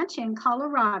cattle ranch in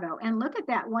Colorado. And look at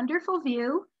that wonderful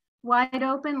view, wide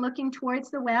open, looking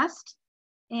towards the west.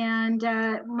 And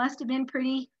must have been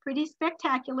pretty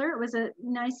spectacular. It was a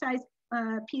nice sized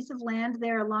piece of land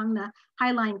there along the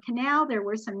Highline Canal. There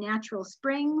were some natural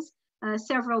springs,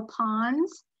 several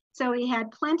ponds. So he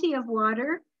had plenty of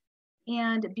water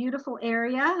and a beautiful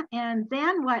area. And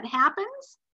then what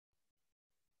happens?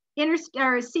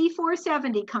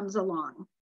 C-470 comes along.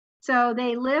 So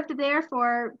they lived there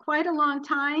for quite a long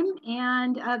time,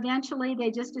 and eventually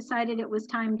they just decided it was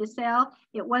time to sell.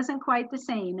 It wasn't quite the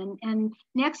same. And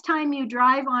next time you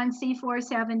drive on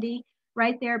C-470,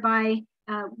 right there by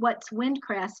what's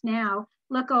Windcrest now,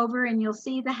 look over and you'll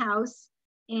see the house,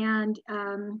 and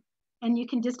you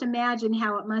can just imagine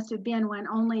how it must have been when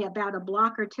only about a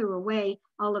block or two away,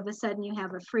 all of a sudden you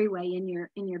have a freeway in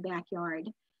your backyard.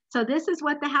 So this is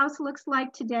what the house looks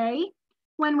like today.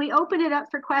 When we open it up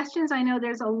for questions, I know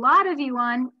there's a lot of you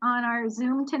on our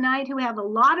Zoom tonight who have a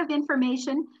lot of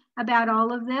information about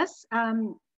all of this.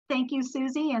 Thank you,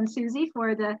 Susie and Susie,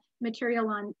 for the material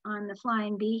on the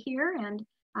Flying Bee here. And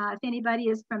If anybody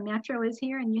is from Metro is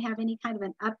here and you have any kind of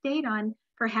an update on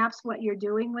perhaps what you're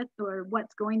doing with or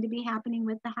what's going to be happening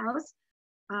with the house,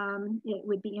 it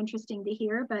would be interesting to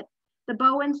hear. But the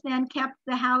Bowens then kept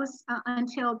the house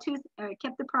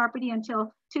kept the property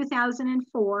until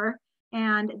 2004,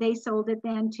 and they sold it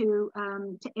then to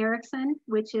Ericsson,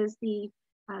 which is the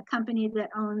company that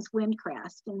owns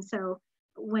Windcrest. And so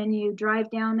when you drive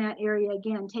down that area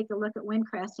again, take a look at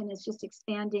Windcrest, and it's just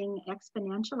expanding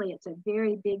exponentially. It's a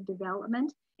very big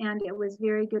development, and it was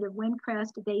very good of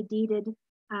Windcrest. They deeded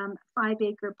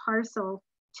 5-acre parcel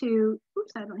to,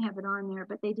 oops, I don't have it on there,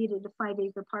 but they deeded a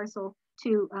 5-acre parcel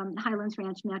to Highlands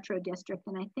Ranch Metro District.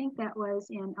 And I think that was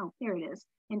in, oh, there it is,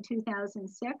 in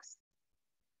 2006.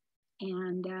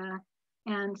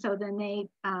 And so then they,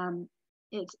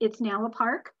 it's now a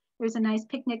park. There's a nice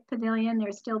picnic pavilion.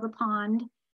 There's still the pond.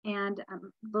 And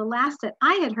the last that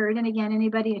I had heard, and again,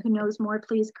 anybody who knows more,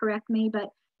 please correct me, but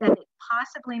that it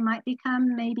possibly might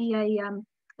become maybe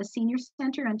a senior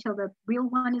center until the real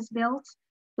one is built.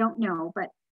 Don't know, but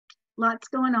lots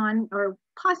going on, or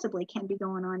possibly can be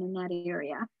going on in that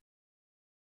area.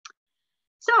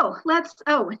 So let's,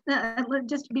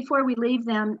 just before we leave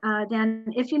them,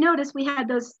 then if you notice, we had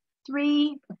those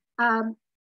 3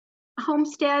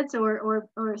 homesteads or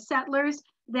settlers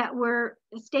that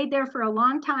stayed there for a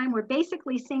long time, were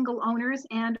basically single owners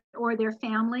and or their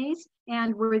families,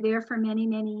 and were there for many,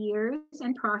 many years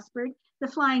and prospered. The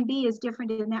Flying Bee is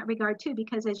different in that regard too,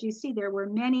 because as you see, there were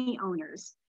many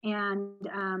owners, and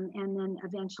then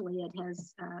eventually it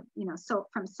has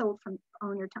sold from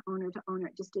owner to owner to owner.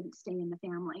 It just didn't stay in the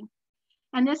family.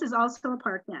 And this is also a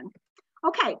park then.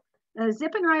 Okay.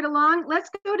 Zipping right along, let's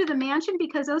go to the mansion,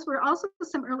 because those were also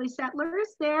some early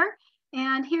settlers there.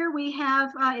 And here we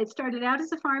have, it started out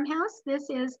as a farmhouse. This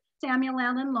is Samuel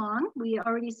Allen Long. We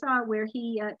already saw where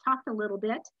he talked a little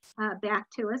bit back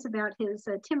to us about his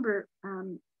Timber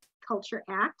Culture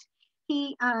Act.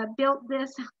 He built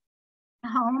this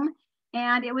home,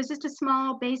 and it was just a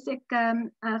small basic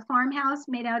farmhouse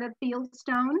made out of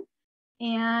fieldstone,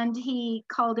 and he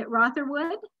called it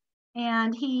Rotherwood.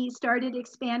 And he started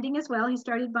expanding as well. He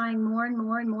started buying more and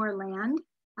more and more land,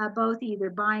 both either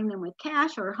buying them with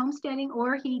cash or homesteading,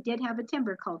 or he did have a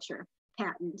timber culture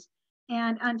patent.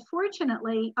 And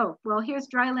unfortunately, oh, well, here's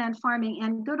dryland farming.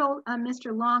 And good old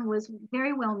Mr. Long was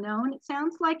very well known, it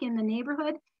sounds like, in the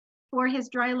neighborhood for his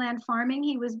dryland farming.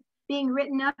 He was being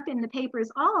written up in the papers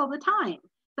all the time.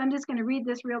 So I'm just going to read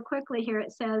this real quickly here.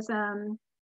 It says,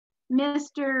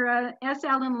 Mr. S.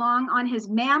 Allen Long, on his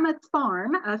mammoth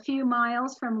farm a few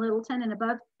miles from Littleton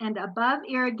and above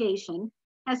irrigation,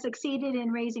 has succeeded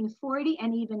in raising 40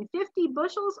 and even 50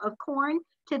 bushels of corn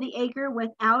to the acre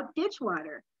without ditch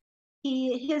water.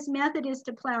 His method is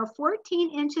to plow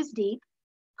 14 inches deep,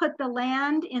 put the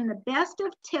land in the best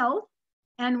of tilth,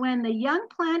 and when the young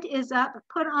plant is up,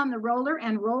 put on the roller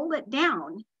and roll it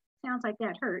down. Sounds like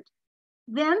that hurt.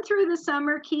 Then through the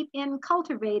summer, keep the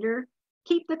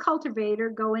cultivator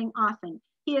going often.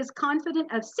 He is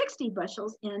confident of 60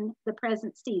 bushels in the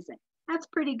present season. That's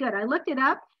pretty good. I looked it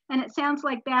up, and it sounds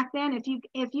like back then, if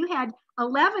you had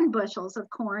 11 bushels of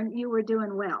corn, you were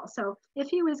doing well. So if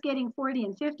he was getting 40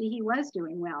 and 50, he was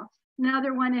doing well.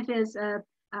 Another one of his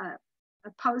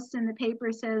posts in the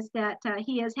paper says that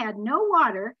he has had no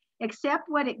water except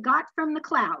what it got from the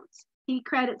clouds. He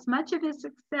credits much of his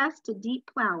success to deep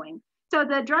plowing. So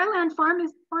the dryland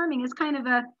farming is kind of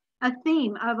a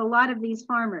theme of a lot of these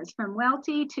farmers, from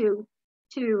Welty to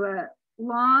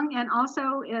Long, and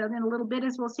also in a little bit,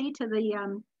 as we'll see, to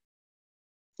the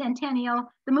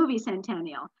the movie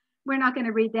Centennial. We're not going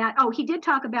to read that. Oh, he did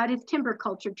talk about his timber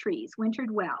culture trees, wintered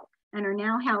well and are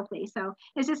now healthy. So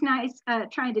it's just nice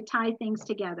trying to tie things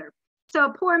together. So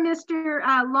poor Mr.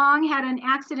 Long had an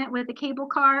accident with a cable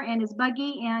car and his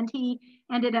buggy, and he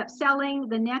ended up selling.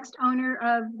 The next owner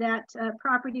of that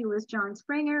property was John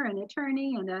Springer, an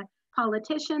attorney and a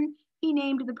politician. He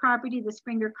named the property the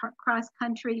Springer Cross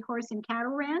Country Horse and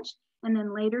Cattle Ranch, and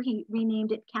then later he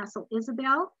renamed it Castle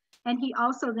Isabel. And he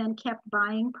also then kept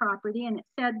buying property, and it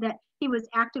said that he was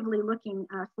actively looking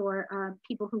for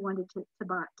people who wanted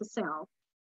to sell.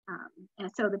 And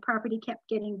so the property kept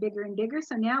getting bigger and bigger.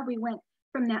 So now we went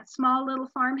from that small little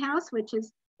farmhouse, which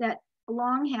is that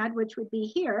Long had, which would be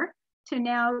here, to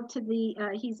now to the,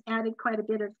 he's added quite a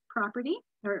bit of property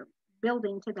or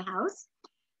building to the house.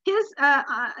 His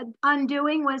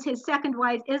undoing was his second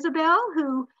wife, Isabel,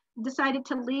 who decided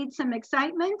to lead some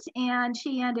excitement, and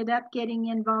she ended up getting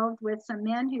involved with some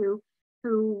men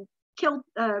who killed,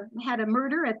 had a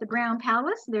murder at the Brown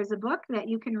Palace. There's a book that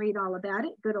you can read all about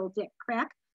it, good old Dick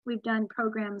Crack. We've done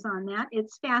programs on that.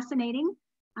 It's fascinating.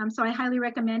 So I highly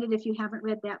recommend it if you haven't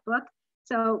read that book.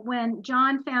 So when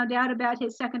John found out about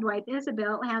his second wife,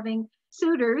 Isabel, having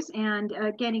suitors and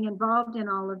getting involved in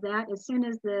all of that, as soon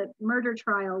as the murder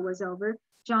trial was over,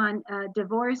 John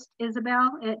divorced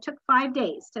Isabel. It took 5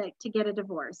 days to get a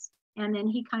divorce. And then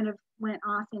he kind of went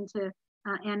off into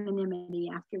anonymity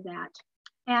after that.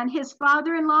 And his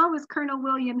father-in-law was Colonel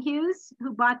William Hughes,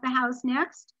 who bought the house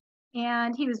next.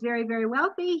 And he was very, very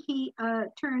wealthy. He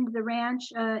turned the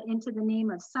ranch into the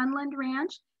name of Sunland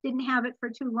Ranch. Didn't have it for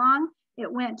too long.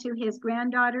 It went to his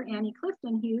granddaughter, Annie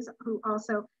Clifton Hughes, who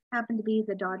also happened to be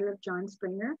the daughter of John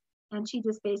Springer. And she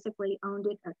just basically owned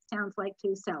it, sounds like,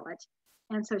 to sell it.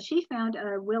 And so she found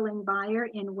a willing buyer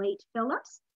in Waite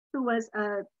Phillips, who was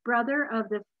a brother of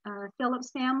the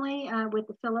Phillips family with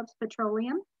the Phillips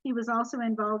Petroleum. He was also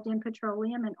involved in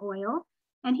petroleum and oil,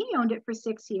 and he owned it for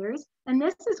 6 years. And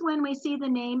this is when we see the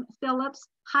name Phillips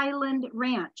Highland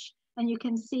Ranch. And you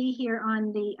can see here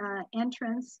on the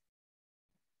entrance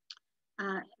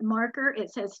marker,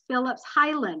 it says Phillips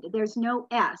Highland. There's no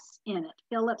S in it,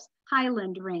 Phillips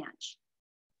Highland Ranch.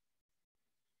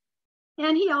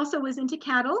 And he also was into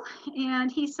cattle, and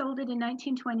he sold it in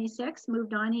 1926,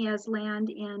 moved on. He has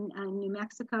land in New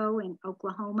Mexico and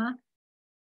Oklahoma.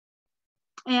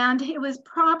 And it was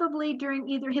probably during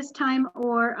either his time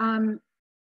or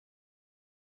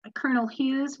Colonel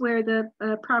Hughes where the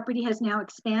property has now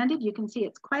expanded. You can see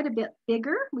it's quite a bit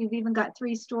bigger. We've even got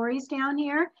 3 stories down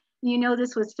here. You know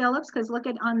this was Phillips because look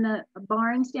at on the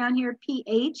barns down here,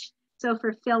 PH, so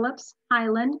for Phillips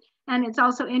Highland. And it's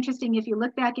also interesting, if you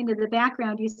look back into the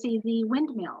background, you see the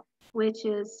windmill, which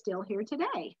is still here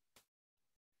today.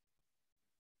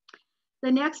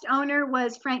 The next owner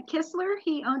was Frank Kistler.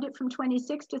 He owned it from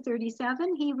 26 to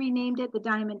 37. He renamed it the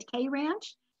Diamond K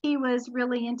Ranch. He was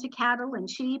really into cattle and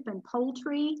sheep and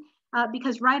poultry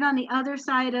because right on the other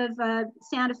side of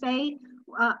Santa Fe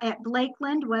at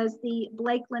Blakeland was the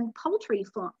Blakeland Poultry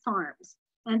Farms.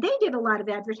 And they did a lot of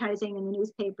advertising in the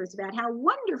newspapers about how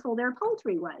wonderful their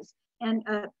poultry was. And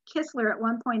Kistler at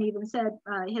one point even said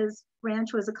his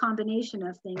ranch was a combination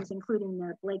of things, including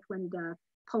the Blakeland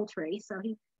poultry. So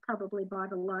he probably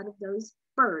bought a lot of those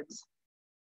birds.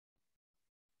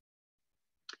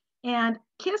 And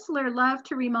Kistler loved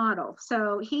to remodel.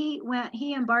 So he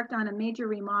embarked on a major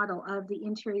remodel of the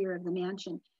interior of the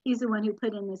mansion. He's the one who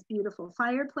put in this beautiful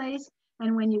fireplace.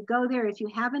 And when you go there, if you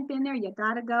haven't been there, you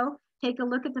gotta go. Take a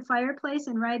look at the fireplace,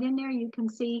 and right in there you can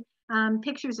see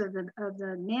pictures of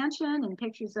the mansion and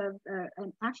pictures of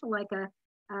an actual like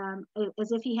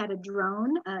as if he had a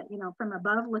drone, you know, from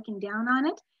above looking down on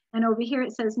it. And over here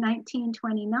it says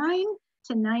 1929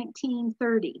 to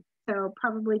 1930. So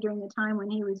probably during the time when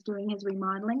he was doing his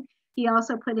remodeling. He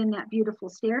also put in that beautiful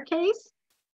staircase.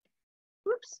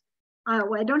 Oops.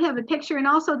 Well, I don't have a picture. And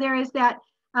also there is that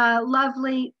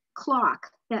lovely clock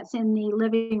that's in the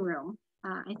living room.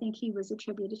 I think he was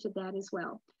attributed to that as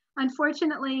well.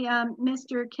 Unfortunately,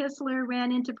 Mr. Kistler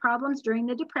ran into problems during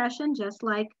the Depression, just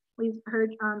like we've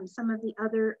heard some of the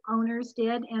other owners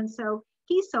did. And so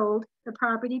he sold the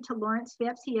property to Lawrence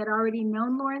Phipps. He had already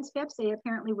known Lawrence Phipps. They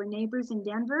apparently were neighbors in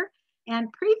Denver.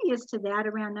 And previous to that,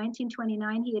 around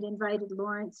 1929, he had invited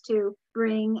Lawrence to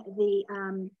bring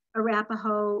the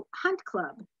Arapaho Hunt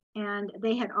Club. And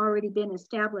they had already been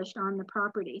established on the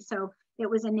property. So it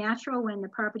was a natural when the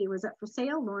property was up for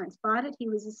sale. Lawrence bought it. He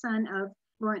was the son of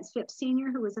Lawrence Phipps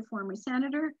Sr., who was a former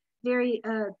senator, very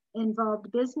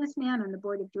involved businessman on the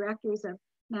board of directors of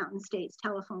Mountain States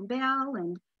Telephone Bell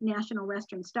and National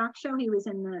Western Stock Show. He was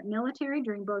in the military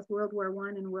during both World War I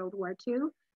and World War II.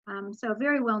 So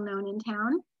very well known in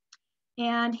town.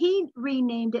 And he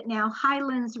renamed it now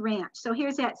Highlands Ranch. So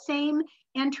here's that same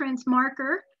entrance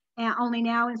marker. Only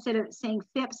now instead of saying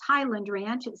Phipps Highland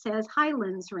Ranch, it says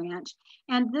Highlands Ranch.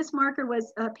 And this marker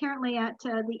was apparently at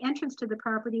the entrance to the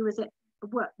property was at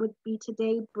what would be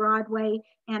today Broadway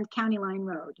and County Line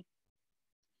Road.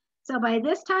 So by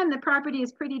this time, the property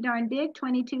is pretty darn big,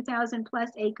 22,000 plus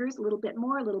acres, a little bit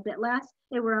more, a little bit less.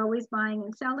 They were always buying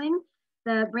and selling.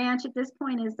 The ranch at this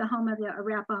point is the home of the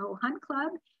Arapaho Hunt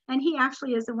Club. And he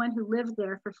actually is the one who lived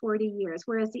there for 40 years,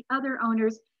 whereas the other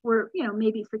owners were, you know,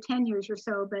 maybe for 10 years or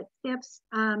so, but Phipps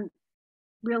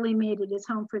really made it his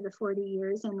home for the 40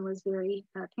 years and was very,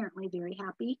 apparently very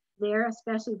happy there,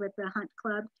 especially with the Hunt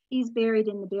Club. He's buried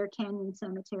in the Bear Canyon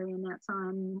Cemetery, and that's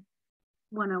on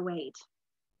 108.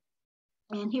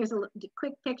 And here's a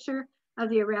quick picture of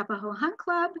the Arapaho Hunt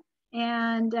Club.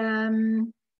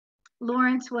 And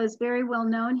Lawrence was very well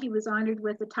known. He was honored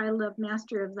with the title of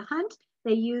Master of the Hunt.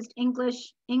 They used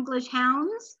English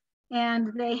hounds,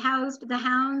 and they housed the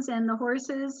hounds and the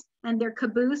horses and their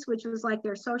caboose, which was like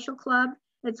their social club.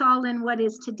 It's all in what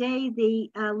is today the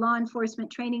law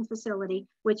enforcement training facility,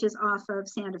 which is off of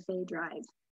Santa Fe Drive.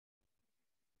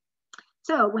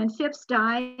 So when Phipps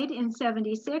died in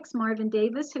 '76, Marvin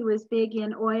Davis, who was big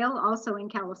in oil, also in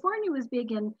California, was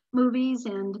big in movies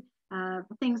and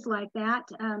things like that.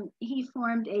 He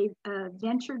formed a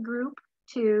venture group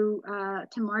to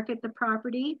market the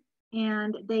property,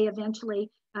 and they eventually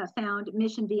found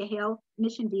Mission Viejo,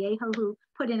 who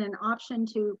put in an option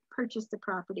to purchase the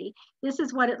property. This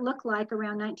is what it looked like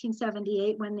around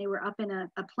 1978 when they were up in a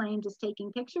plane just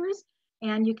taking pictures.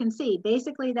 And you can see,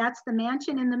 basically that's the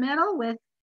mansion in the middle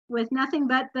with nothing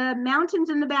but the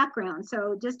mountains in the background.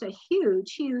 So just a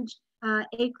huge, huge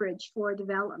acreage for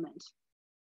development.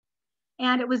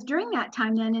 And it was during that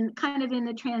time then, in kind of in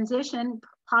the transition,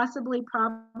 possibly,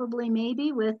 probably,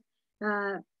 maybe with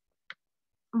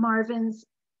Marvin's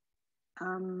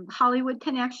Hollywood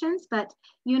connections, but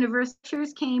Universal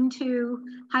came to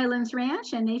Highlands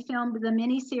Ranch and they filmed the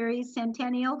miniseries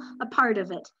Centennial, a part of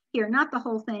it here, not the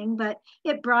whole thing, but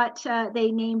it brought,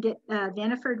 they named it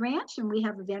Veniford Ranch, and we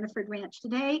have a Veniford Ranch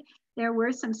today. There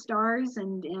were some stars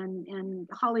and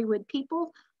Hollywood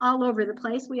people all over the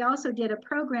place. We also did a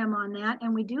program on that,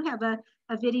 and we do have a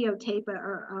videotape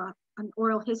or an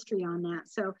oral history on that.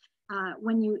 So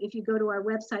if you go to our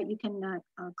website, you can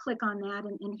click on that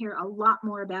and hear a lot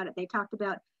more about it. They talked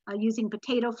about using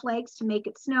potato flakes to make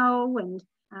it snow and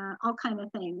all kind of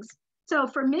things. So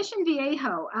for Mission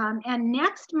Viejo, and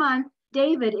next month,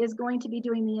 David is going to be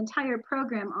doing the entire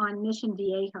program on Mission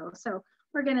Viejo. So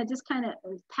we're gonna just kind of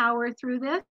power through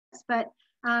this, but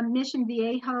Mission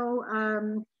Viejo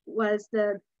was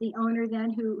the owner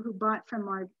then who bought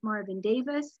from Marvin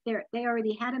Davis. They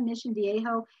already had a Mission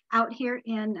Viejo out here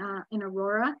in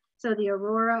Aurora. So the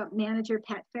Aurora manager,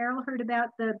 Pat Farrell, heard about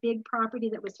the big property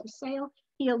that was for sale.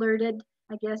 He alerted,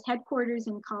 I guess, headquarters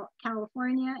in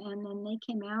California, and then they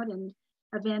came out and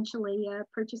eventually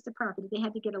purchased the property. They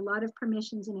had to get a lot of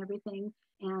permissions and everything,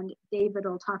 and David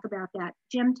will talk about that.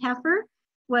 Jim Teffer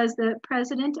was the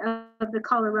president of the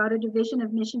Colorado division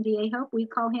of Mission Viejo. We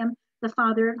call him the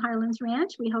father of Highlands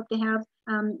Ranch. We hope to have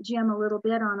Jim a little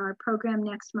bit on our program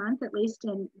next month, at least,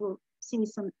 and we'll see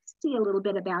a little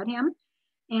bit about him.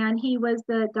 And he was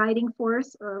the guiding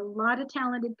force, a lot of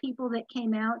talented people that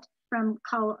came out from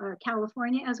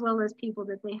California, as well as people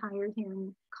that they hired here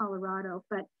in Colorado.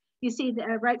 But you see,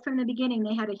 right from the beginning,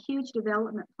 they had a huge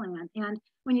development plan. And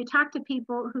when you talk to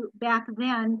people who back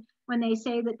then, when they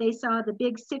say that they saw the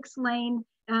big 6-lane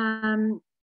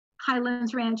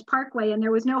Highlands Ranch Parkway, and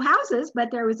there was no houses, but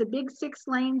there was a big 6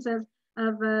 lanes of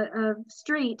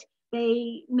street,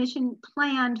 Mission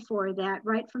planned for that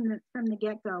right from the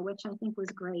get-go, which I think was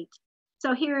great.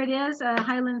 So here it is.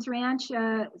 Highlands Ranch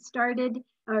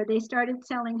they started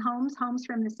selling homes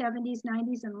from the 70s,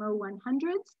 90s, and low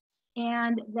 100s.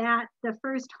 And that the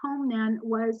first home then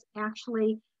was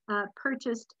actually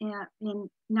purchased in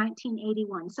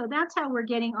 1981. So that's how we're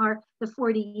getting the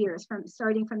 40 years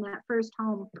starting from that first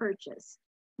home purchase,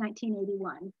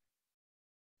 1981.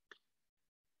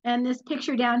 And this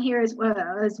picture down here is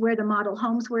where the model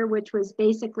homes were, which was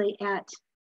basically at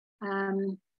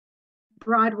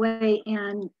Broadway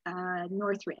and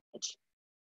Northridge.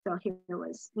 So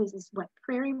this is what,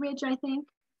 Prairie Ridge, I think?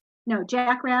 No,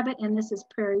 Jackrabbit, and this is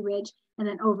Prairie Ridge. And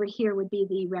then over here would be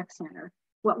the rec center,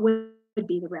 what would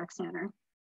be the rec center.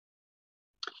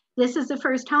 This is the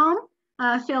first home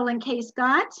Phil and Kay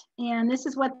got, and this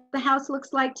is what the house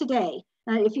looks like today.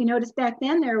 If you notice back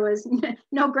then, there was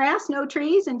no grass, no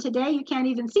trees, and today you can't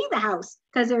even see the house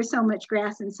because there's so much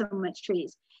grass and so much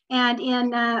trees. And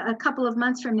in a couple of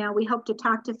months from now, we hope to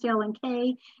talk to Phil and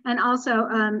Kay, and also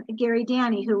Gary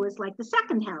Danny, who was like the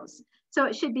second house. So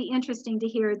it should be interesting to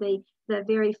hear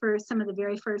some of the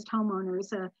very first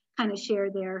homeowners kind of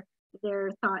share their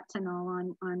thoughts and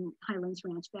all on Highlands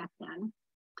Ranch back then.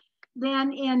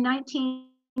 Then in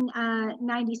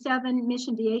 1997,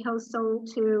 Mission Viejo sold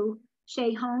to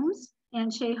Shea Homes,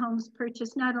 and Shea Homes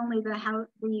purchased not only their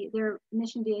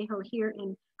Mission Viejo here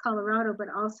in Colorado, but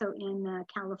also in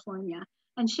California.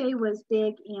 And Shea was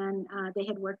big in, they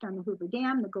had worked on the Hoover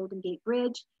Dam, the Golden Gate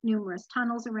Bridge, numerous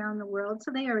tunnels around the world.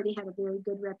 So they already had a very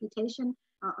good reputation.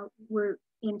 We're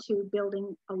into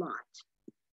building a lot.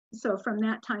 So from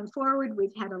that time forward,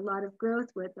 we've had a lot of growth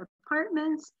with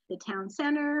apartments, the town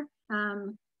center,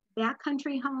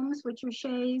 backcountry homes, which are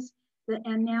Shea's,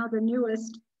 and now the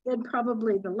newest, and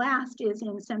probably the last, is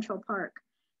in Central Park.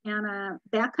 And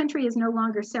backcountry is no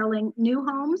longer selling new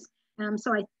homes.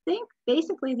 So I think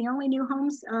basically the only new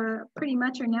homes pretty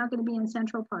much are now going to be in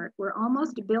Central Park. We're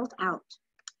almost built out.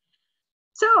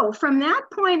 So from that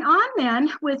point on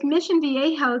then, with Mission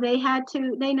Viejo, they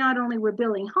not only were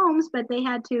building homes, but they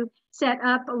had to set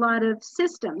up a lot of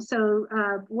systems. So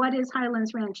what is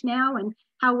Highlands Ranch now, and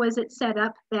how was it set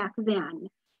up back then?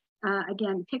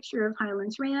 Again, picture of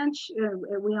Highlands Ranch.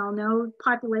 We all know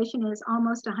population is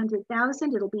almost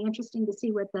 100,000. It'll be interesting to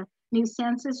see what the new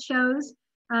census shows.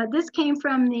 This came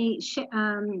from the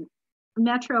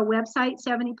Metro website,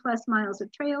 70 plus miles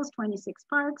of trails, 26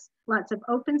 parks, lots of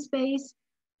open space,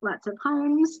 lots of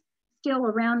homes, still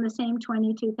around the same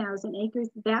 22,000 acres.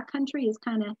 Backcountry is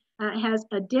kind of has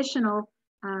additional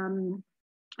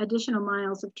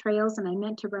miles of trails, and I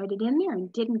meant to write it in there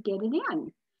and didn't get it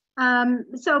in.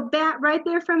 So right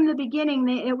there from the beginning,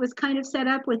 it was kind of set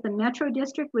up with the Metro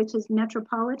District, which is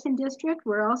Metropolitan District.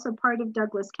 We're also part of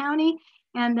Douglas County,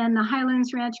 and then the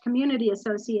Highlands Ranch Community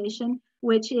Association,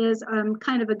 which is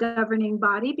kind of a governing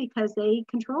body because they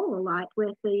control a lot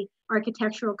with the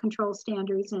architectural control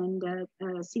standards and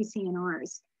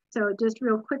CC&Rs. So just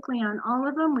real quickly on all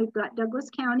of them, we've got Douglas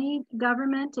County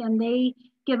government, and they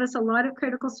give us a lot of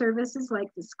critical services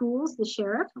like the schools, the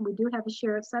sheriff, and we do have a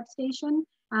sheriff substation,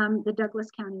 the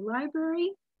Douglas County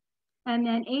Library, and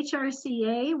then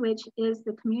HRCA, which is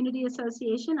the community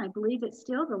association. I believe it's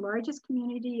still the largest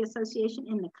community association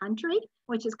in the country,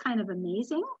 which is kind of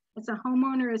amazing. It's a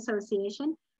homeowner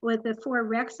association with the 4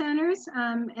 rec centers.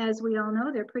 As we all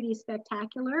know, they're pretty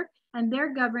spectacular, and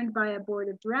they're governed by a board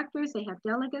of directors. They have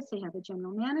delegates, they have a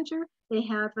general manager, they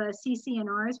have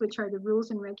CC&Rs, which are the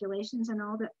rules and regulations and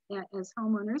all that as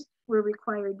homeowners we're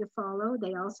required to follow.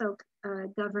 They also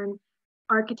govern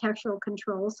architectural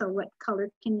control, so what color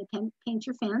can you paint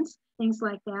your fence, things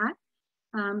like that.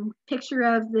 Picture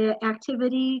of the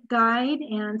activity guide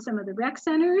and some of the rec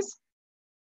centers.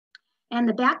 And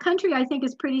the backcountry, I think,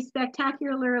 is pretty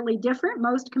spectacularly different.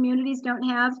 Most communities don't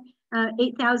have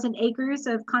 8,000 acres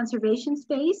of conservation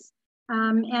space,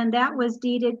 and that was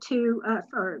deeded to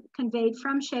or conveyed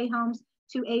from Shea Homes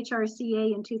to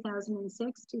HRCA in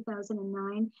 2006,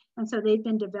 2009. And so they've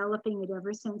been developing it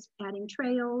ever since, adding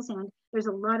trails, and there's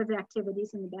a lot of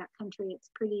activities in the backcountry. It's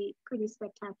pretty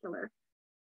spectacular.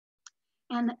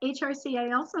 And the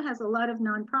HRCA also has a lot of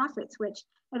nonprofits, which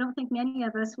I don't think many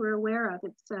of us were aware of.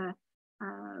 It's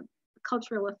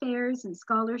cultural affairs and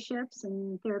scholarships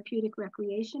and therapeutic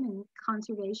recreation and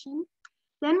conservation.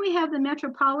 Then we have the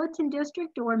Metropolitan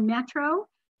District, or Metro,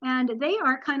 and they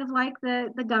are kind of like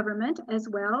the government as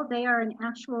well. They are an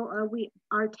actual,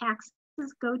 our taxes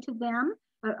go to them,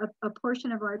 a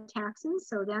portion of our taxes.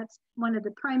 So that's one of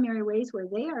the primary ways where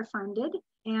they are funded.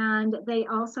 And they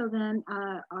also then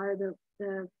are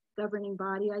the governing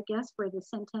body, I guess, for the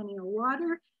Centennial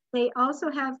Water. They also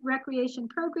have recreation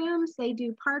programs. They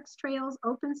do parks, trails,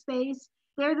 open space.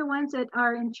 They're the ones that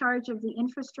are in charge of the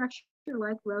infrastructure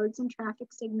like roads and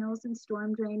traffic signals and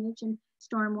storm drainage and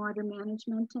stormwater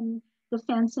management and the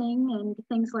fencing and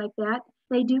things like that.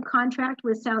 They do contract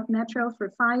with South Metro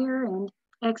for fire and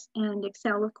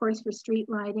Excel, of course, for street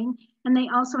lighting. And they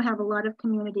also have a lot of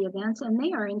community events, and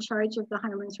they are in charge of the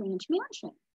Highlands Ranch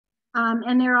Mansion.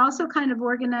 And they're also kind of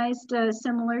organized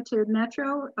similar to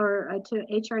Metro or to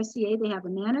HRCA. They have a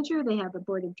manager, they have a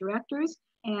board of directors,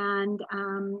 and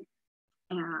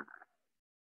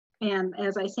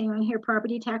as I say on here,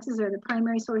 property taxes are the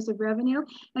primary source of revenue.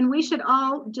 And we should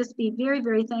all just be very,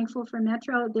 very thankful for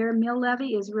Metro. Their mill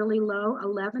levy is really low,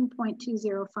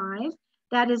 11.205.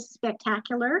 That is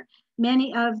spectacular.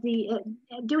 Many of the,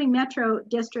 doing Metro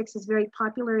districts is very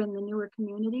popular in the newer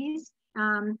communities.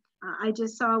 I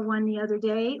just saw one the other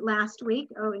day, last week,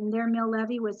 and their mill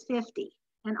levy was 50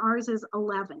 and ours is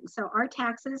 11. So our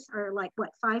taxes are like,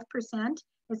 what, 5%?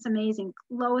 It's amazing,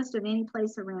 lowest of any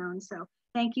place around. So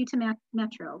thank you to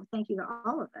Metro, thank you to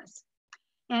all of us.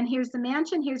 And here's the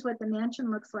mansion, here's what the mansion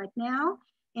looks like now.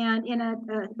 And in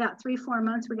about 3-4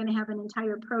 months, we're gonna have an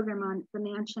entire program on the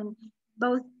mansion,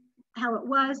 both how it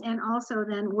was and also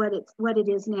then what it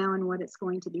is now and what it's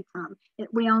going to become.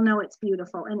 We all know it's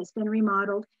beautiful, and it's been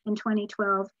remodeled. In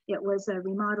 2012, it was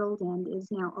remodeled and is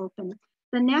now open.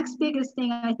 The next biggest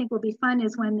thing I think will be fun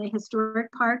is when the historic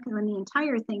park, when the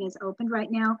entire thing is opened. Right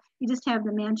now, you just have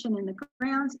the mansion in the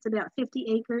grounds. It's about 50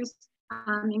 acres,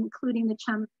 including the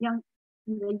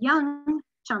young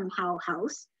Chum Howe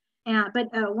house. But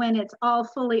when it's all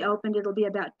fully opened, it'll be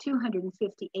about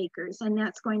 250 acres, and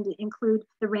that's going to include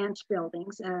the ranch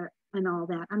buildings and all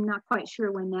that. I'm not quite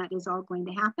sure when that is all going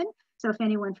to happen. So if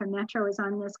anyone from Metro is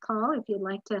on this call, if you'd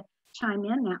like to chime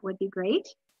in, that would be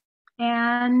great.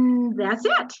 And that's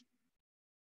it.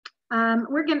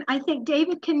 I think,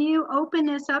 David, can you open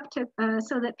this up to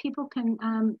so that people can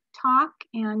talk?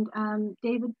 And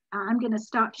David, I'm going to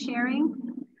stop sharing.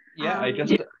 Yeah,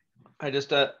 I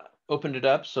just opened it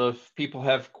up. So if people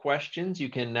have questions, you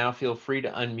can now feel free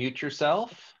to unmute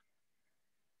yourself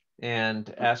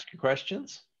and ask your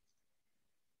questions.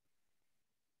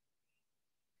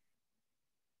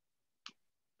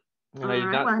 And I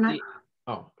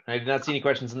did not see any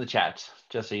questions in the chat,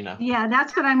 just so you know. Yeah,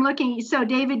 that's what I'm looking. So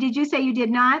David, did you say you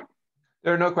did not?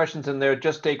 There are no questions in there,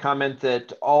 just a comment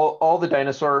that all the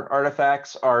dinosaur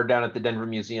artifacts are down at the Denver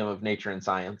Museum of Nature and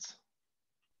Science.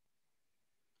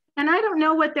 And I don't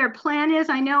know what their plan is.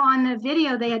 I know on the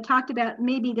video they had talked about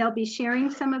maybe they'll be sharing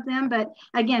some of them, but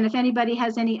again, if anybody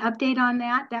has any update on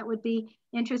that, that would be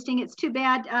interesting. It's too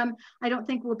bad. I don't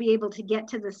think we'll be able to get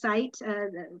to the site.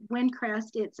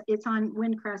 Windcrest, it's on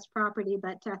Windcrest property,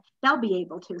 but they'll be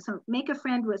able to. So make a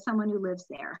friend with someone who lives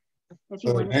there if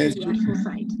you want to see the actual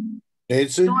site.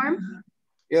 Nancy? Storm?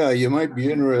 Yeah, you might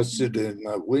be interested in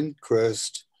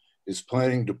Windcrest is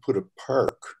planning to put a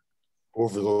park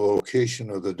over the location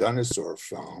of the dinosaur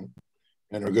found.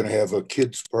 And they're going to have a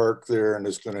kids park there, and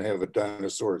it's going to have a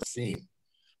dinosaur theme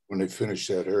when they finish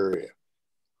that area.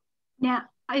 Now,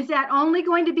 is that only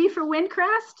going to be for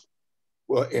Windcrest?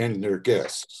 Well, and their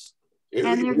guests.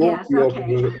 And their guests,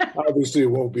 okay. Obviously,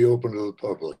 it won't be open to the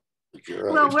public.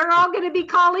 Well, we're all going to be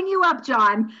calling you up,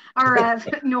 John, or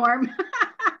Norm.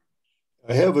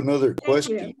 I have another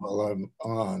question while I'm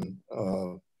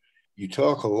on. You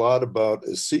talk a lot about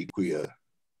acequia,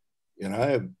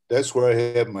 and that's where I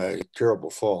had my terrible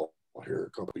fall here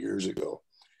a couple of years ago.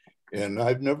 And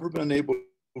I've never been able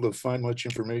to find much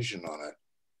information on it.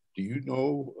 Do you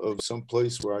know of some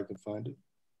place where I can find it?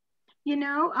 You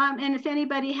know, and if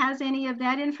anybody has any of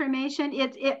that information,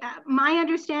 my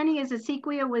understanding is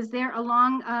acequia was there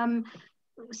along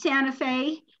Santa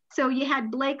Fe. So you had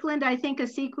Blakeland. I think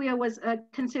acequia was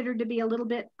considered to be a little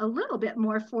bit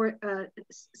more for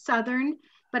southern,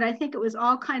 but I think it was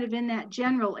all kind of in that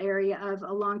general area of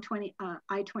along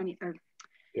I-20 or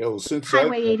yeah, well, since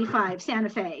Highway 85, Santa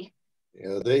Fe.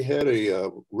 Yeah, they had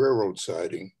a railroad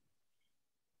siding,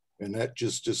 and that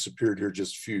just disappeared here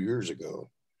just a few years ago.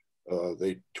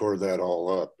 They tore that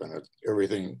all up, and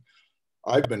everything.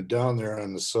 I've been down there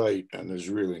on the site, and there's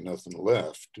really nothing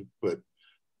left, but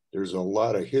there's a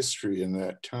lot of history in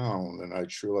that town, and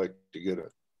I'd sure like to get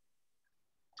it.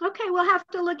 Okay, we'll have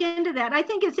to look into that. I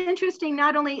think it's interesting,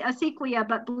 not only acequia,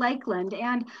 but Blakeland.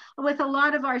 And with a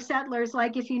lot of our settlers,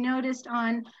 like if you noticed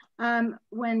on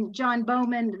when John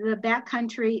Bowman, the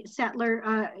backcountry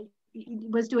settler,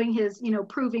 was doing his,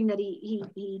 proving that he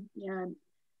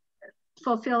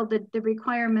fulfilled the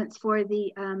requirements for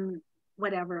the,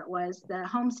 whatever it was, the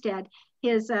homestead,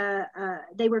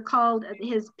 they were called,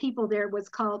 his people there was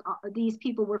called, these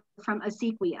people were from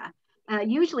acequia.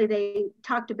 Usually they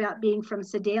talked about being from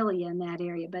Sedalia in that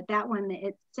area, but that one,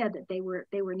 it said that they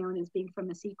were known as being from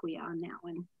acequia on that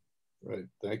one. Right,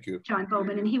 thank you. John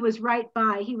Bowman, and he was right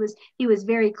by, he was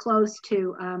very close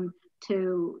to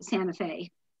Santa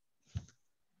Fe.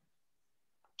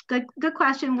 Good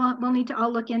question. We'll need to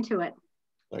all look into it.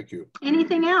 Thank you.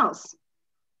 Anything else?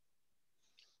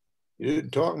 You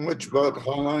didn't talk much about the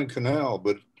Highland Canal,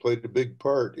 but it played a big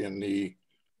part in the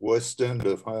west end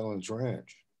of Highlands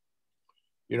Ranch.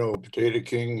 Potato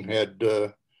King had,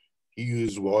 he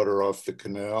used water off the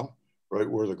canal, right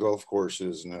where the golf course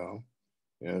is now.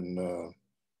 And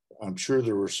I'm sure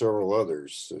there were several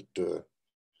others that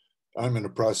I'm in the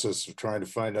process of trying to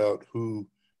find out who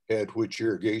had which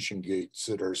irrigation gates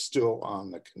that are still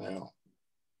on the canal.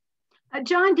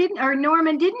 John,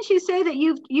 Norman, didn't you say that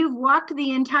you've walked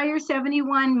the entire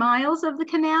 71 miles of the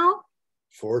canal?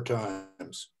 4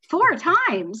 times. 4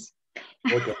 times?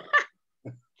 4 times.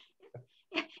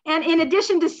 And in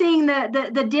addition to seeing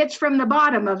the ditch from the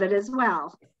bottom of it as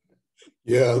well.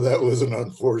 Yeah, that was an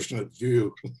unfortunate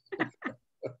view.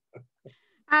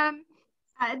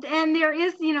 And there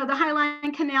is, the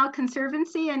Highland Canal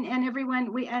Conservancy, and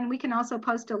everyone, we can also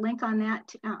post a link on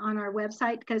that on our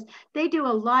website, because they do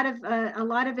a lot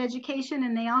of education,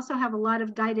 and they also have a lot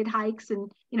of guided hikes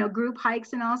and group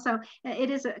hikes, and also it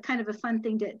is a kind of a fun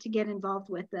thing to get involved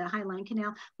with the Highland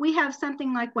Canal. We have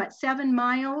something like 7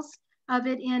 miles of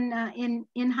it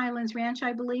in Highlands Ranch,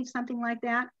 I believe, something like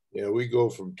that. Yeah, we go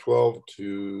from 12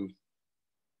 to,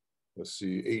 let's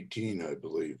see, 18, I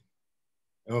believe.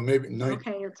 Oh, maybe 19.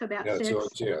 Okay, it's about 6. So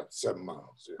it's, 7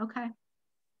 miles. Yeah. Okay.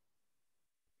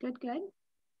 Good.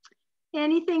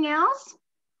 Anything else?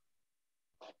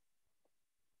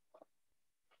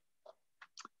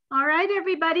 All right,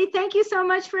 everybody. Thank you so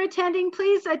much for attending.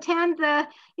 Please attend the,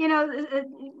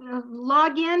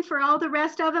 log in for all the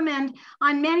rest of them. And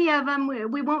on many of them,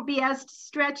 we won't be as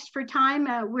stretched for time.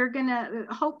 We're going to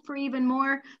hope for even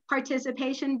more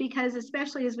participation, because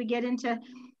especially as we get into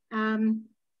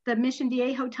the Mission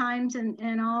Viejo times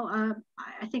and all,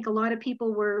 I think a lot of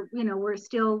people were, were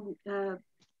still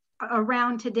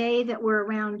around today that were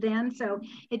around then. So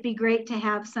it'd be great to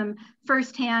have some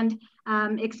firsthand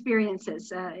experiences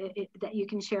that you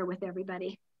can share with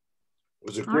everybody. It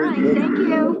was a All great, right, thank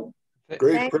you.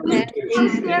 great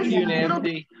presentation. Thank you,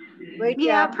 Nancy. Great job.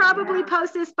 Yeah, probably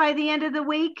post this by the end of the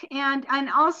week, and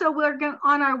also we're going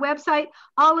on our website.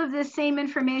 All of this same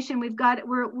information we've got,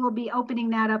 we'll be opening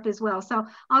that up as well. So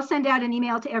I'll send out an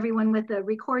email to everyone with the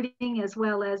recording as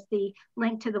well as the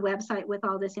link to the website with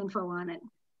all this info on it.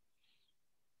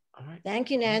 All right. Thank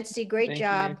you, Nancy. Great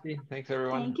job. Nancy. Thanks,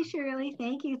 everyone. Thank you, Shirley.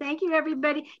 Thank you,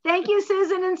 everybody. Thank you,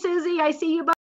 Susan and Susie. I see you both.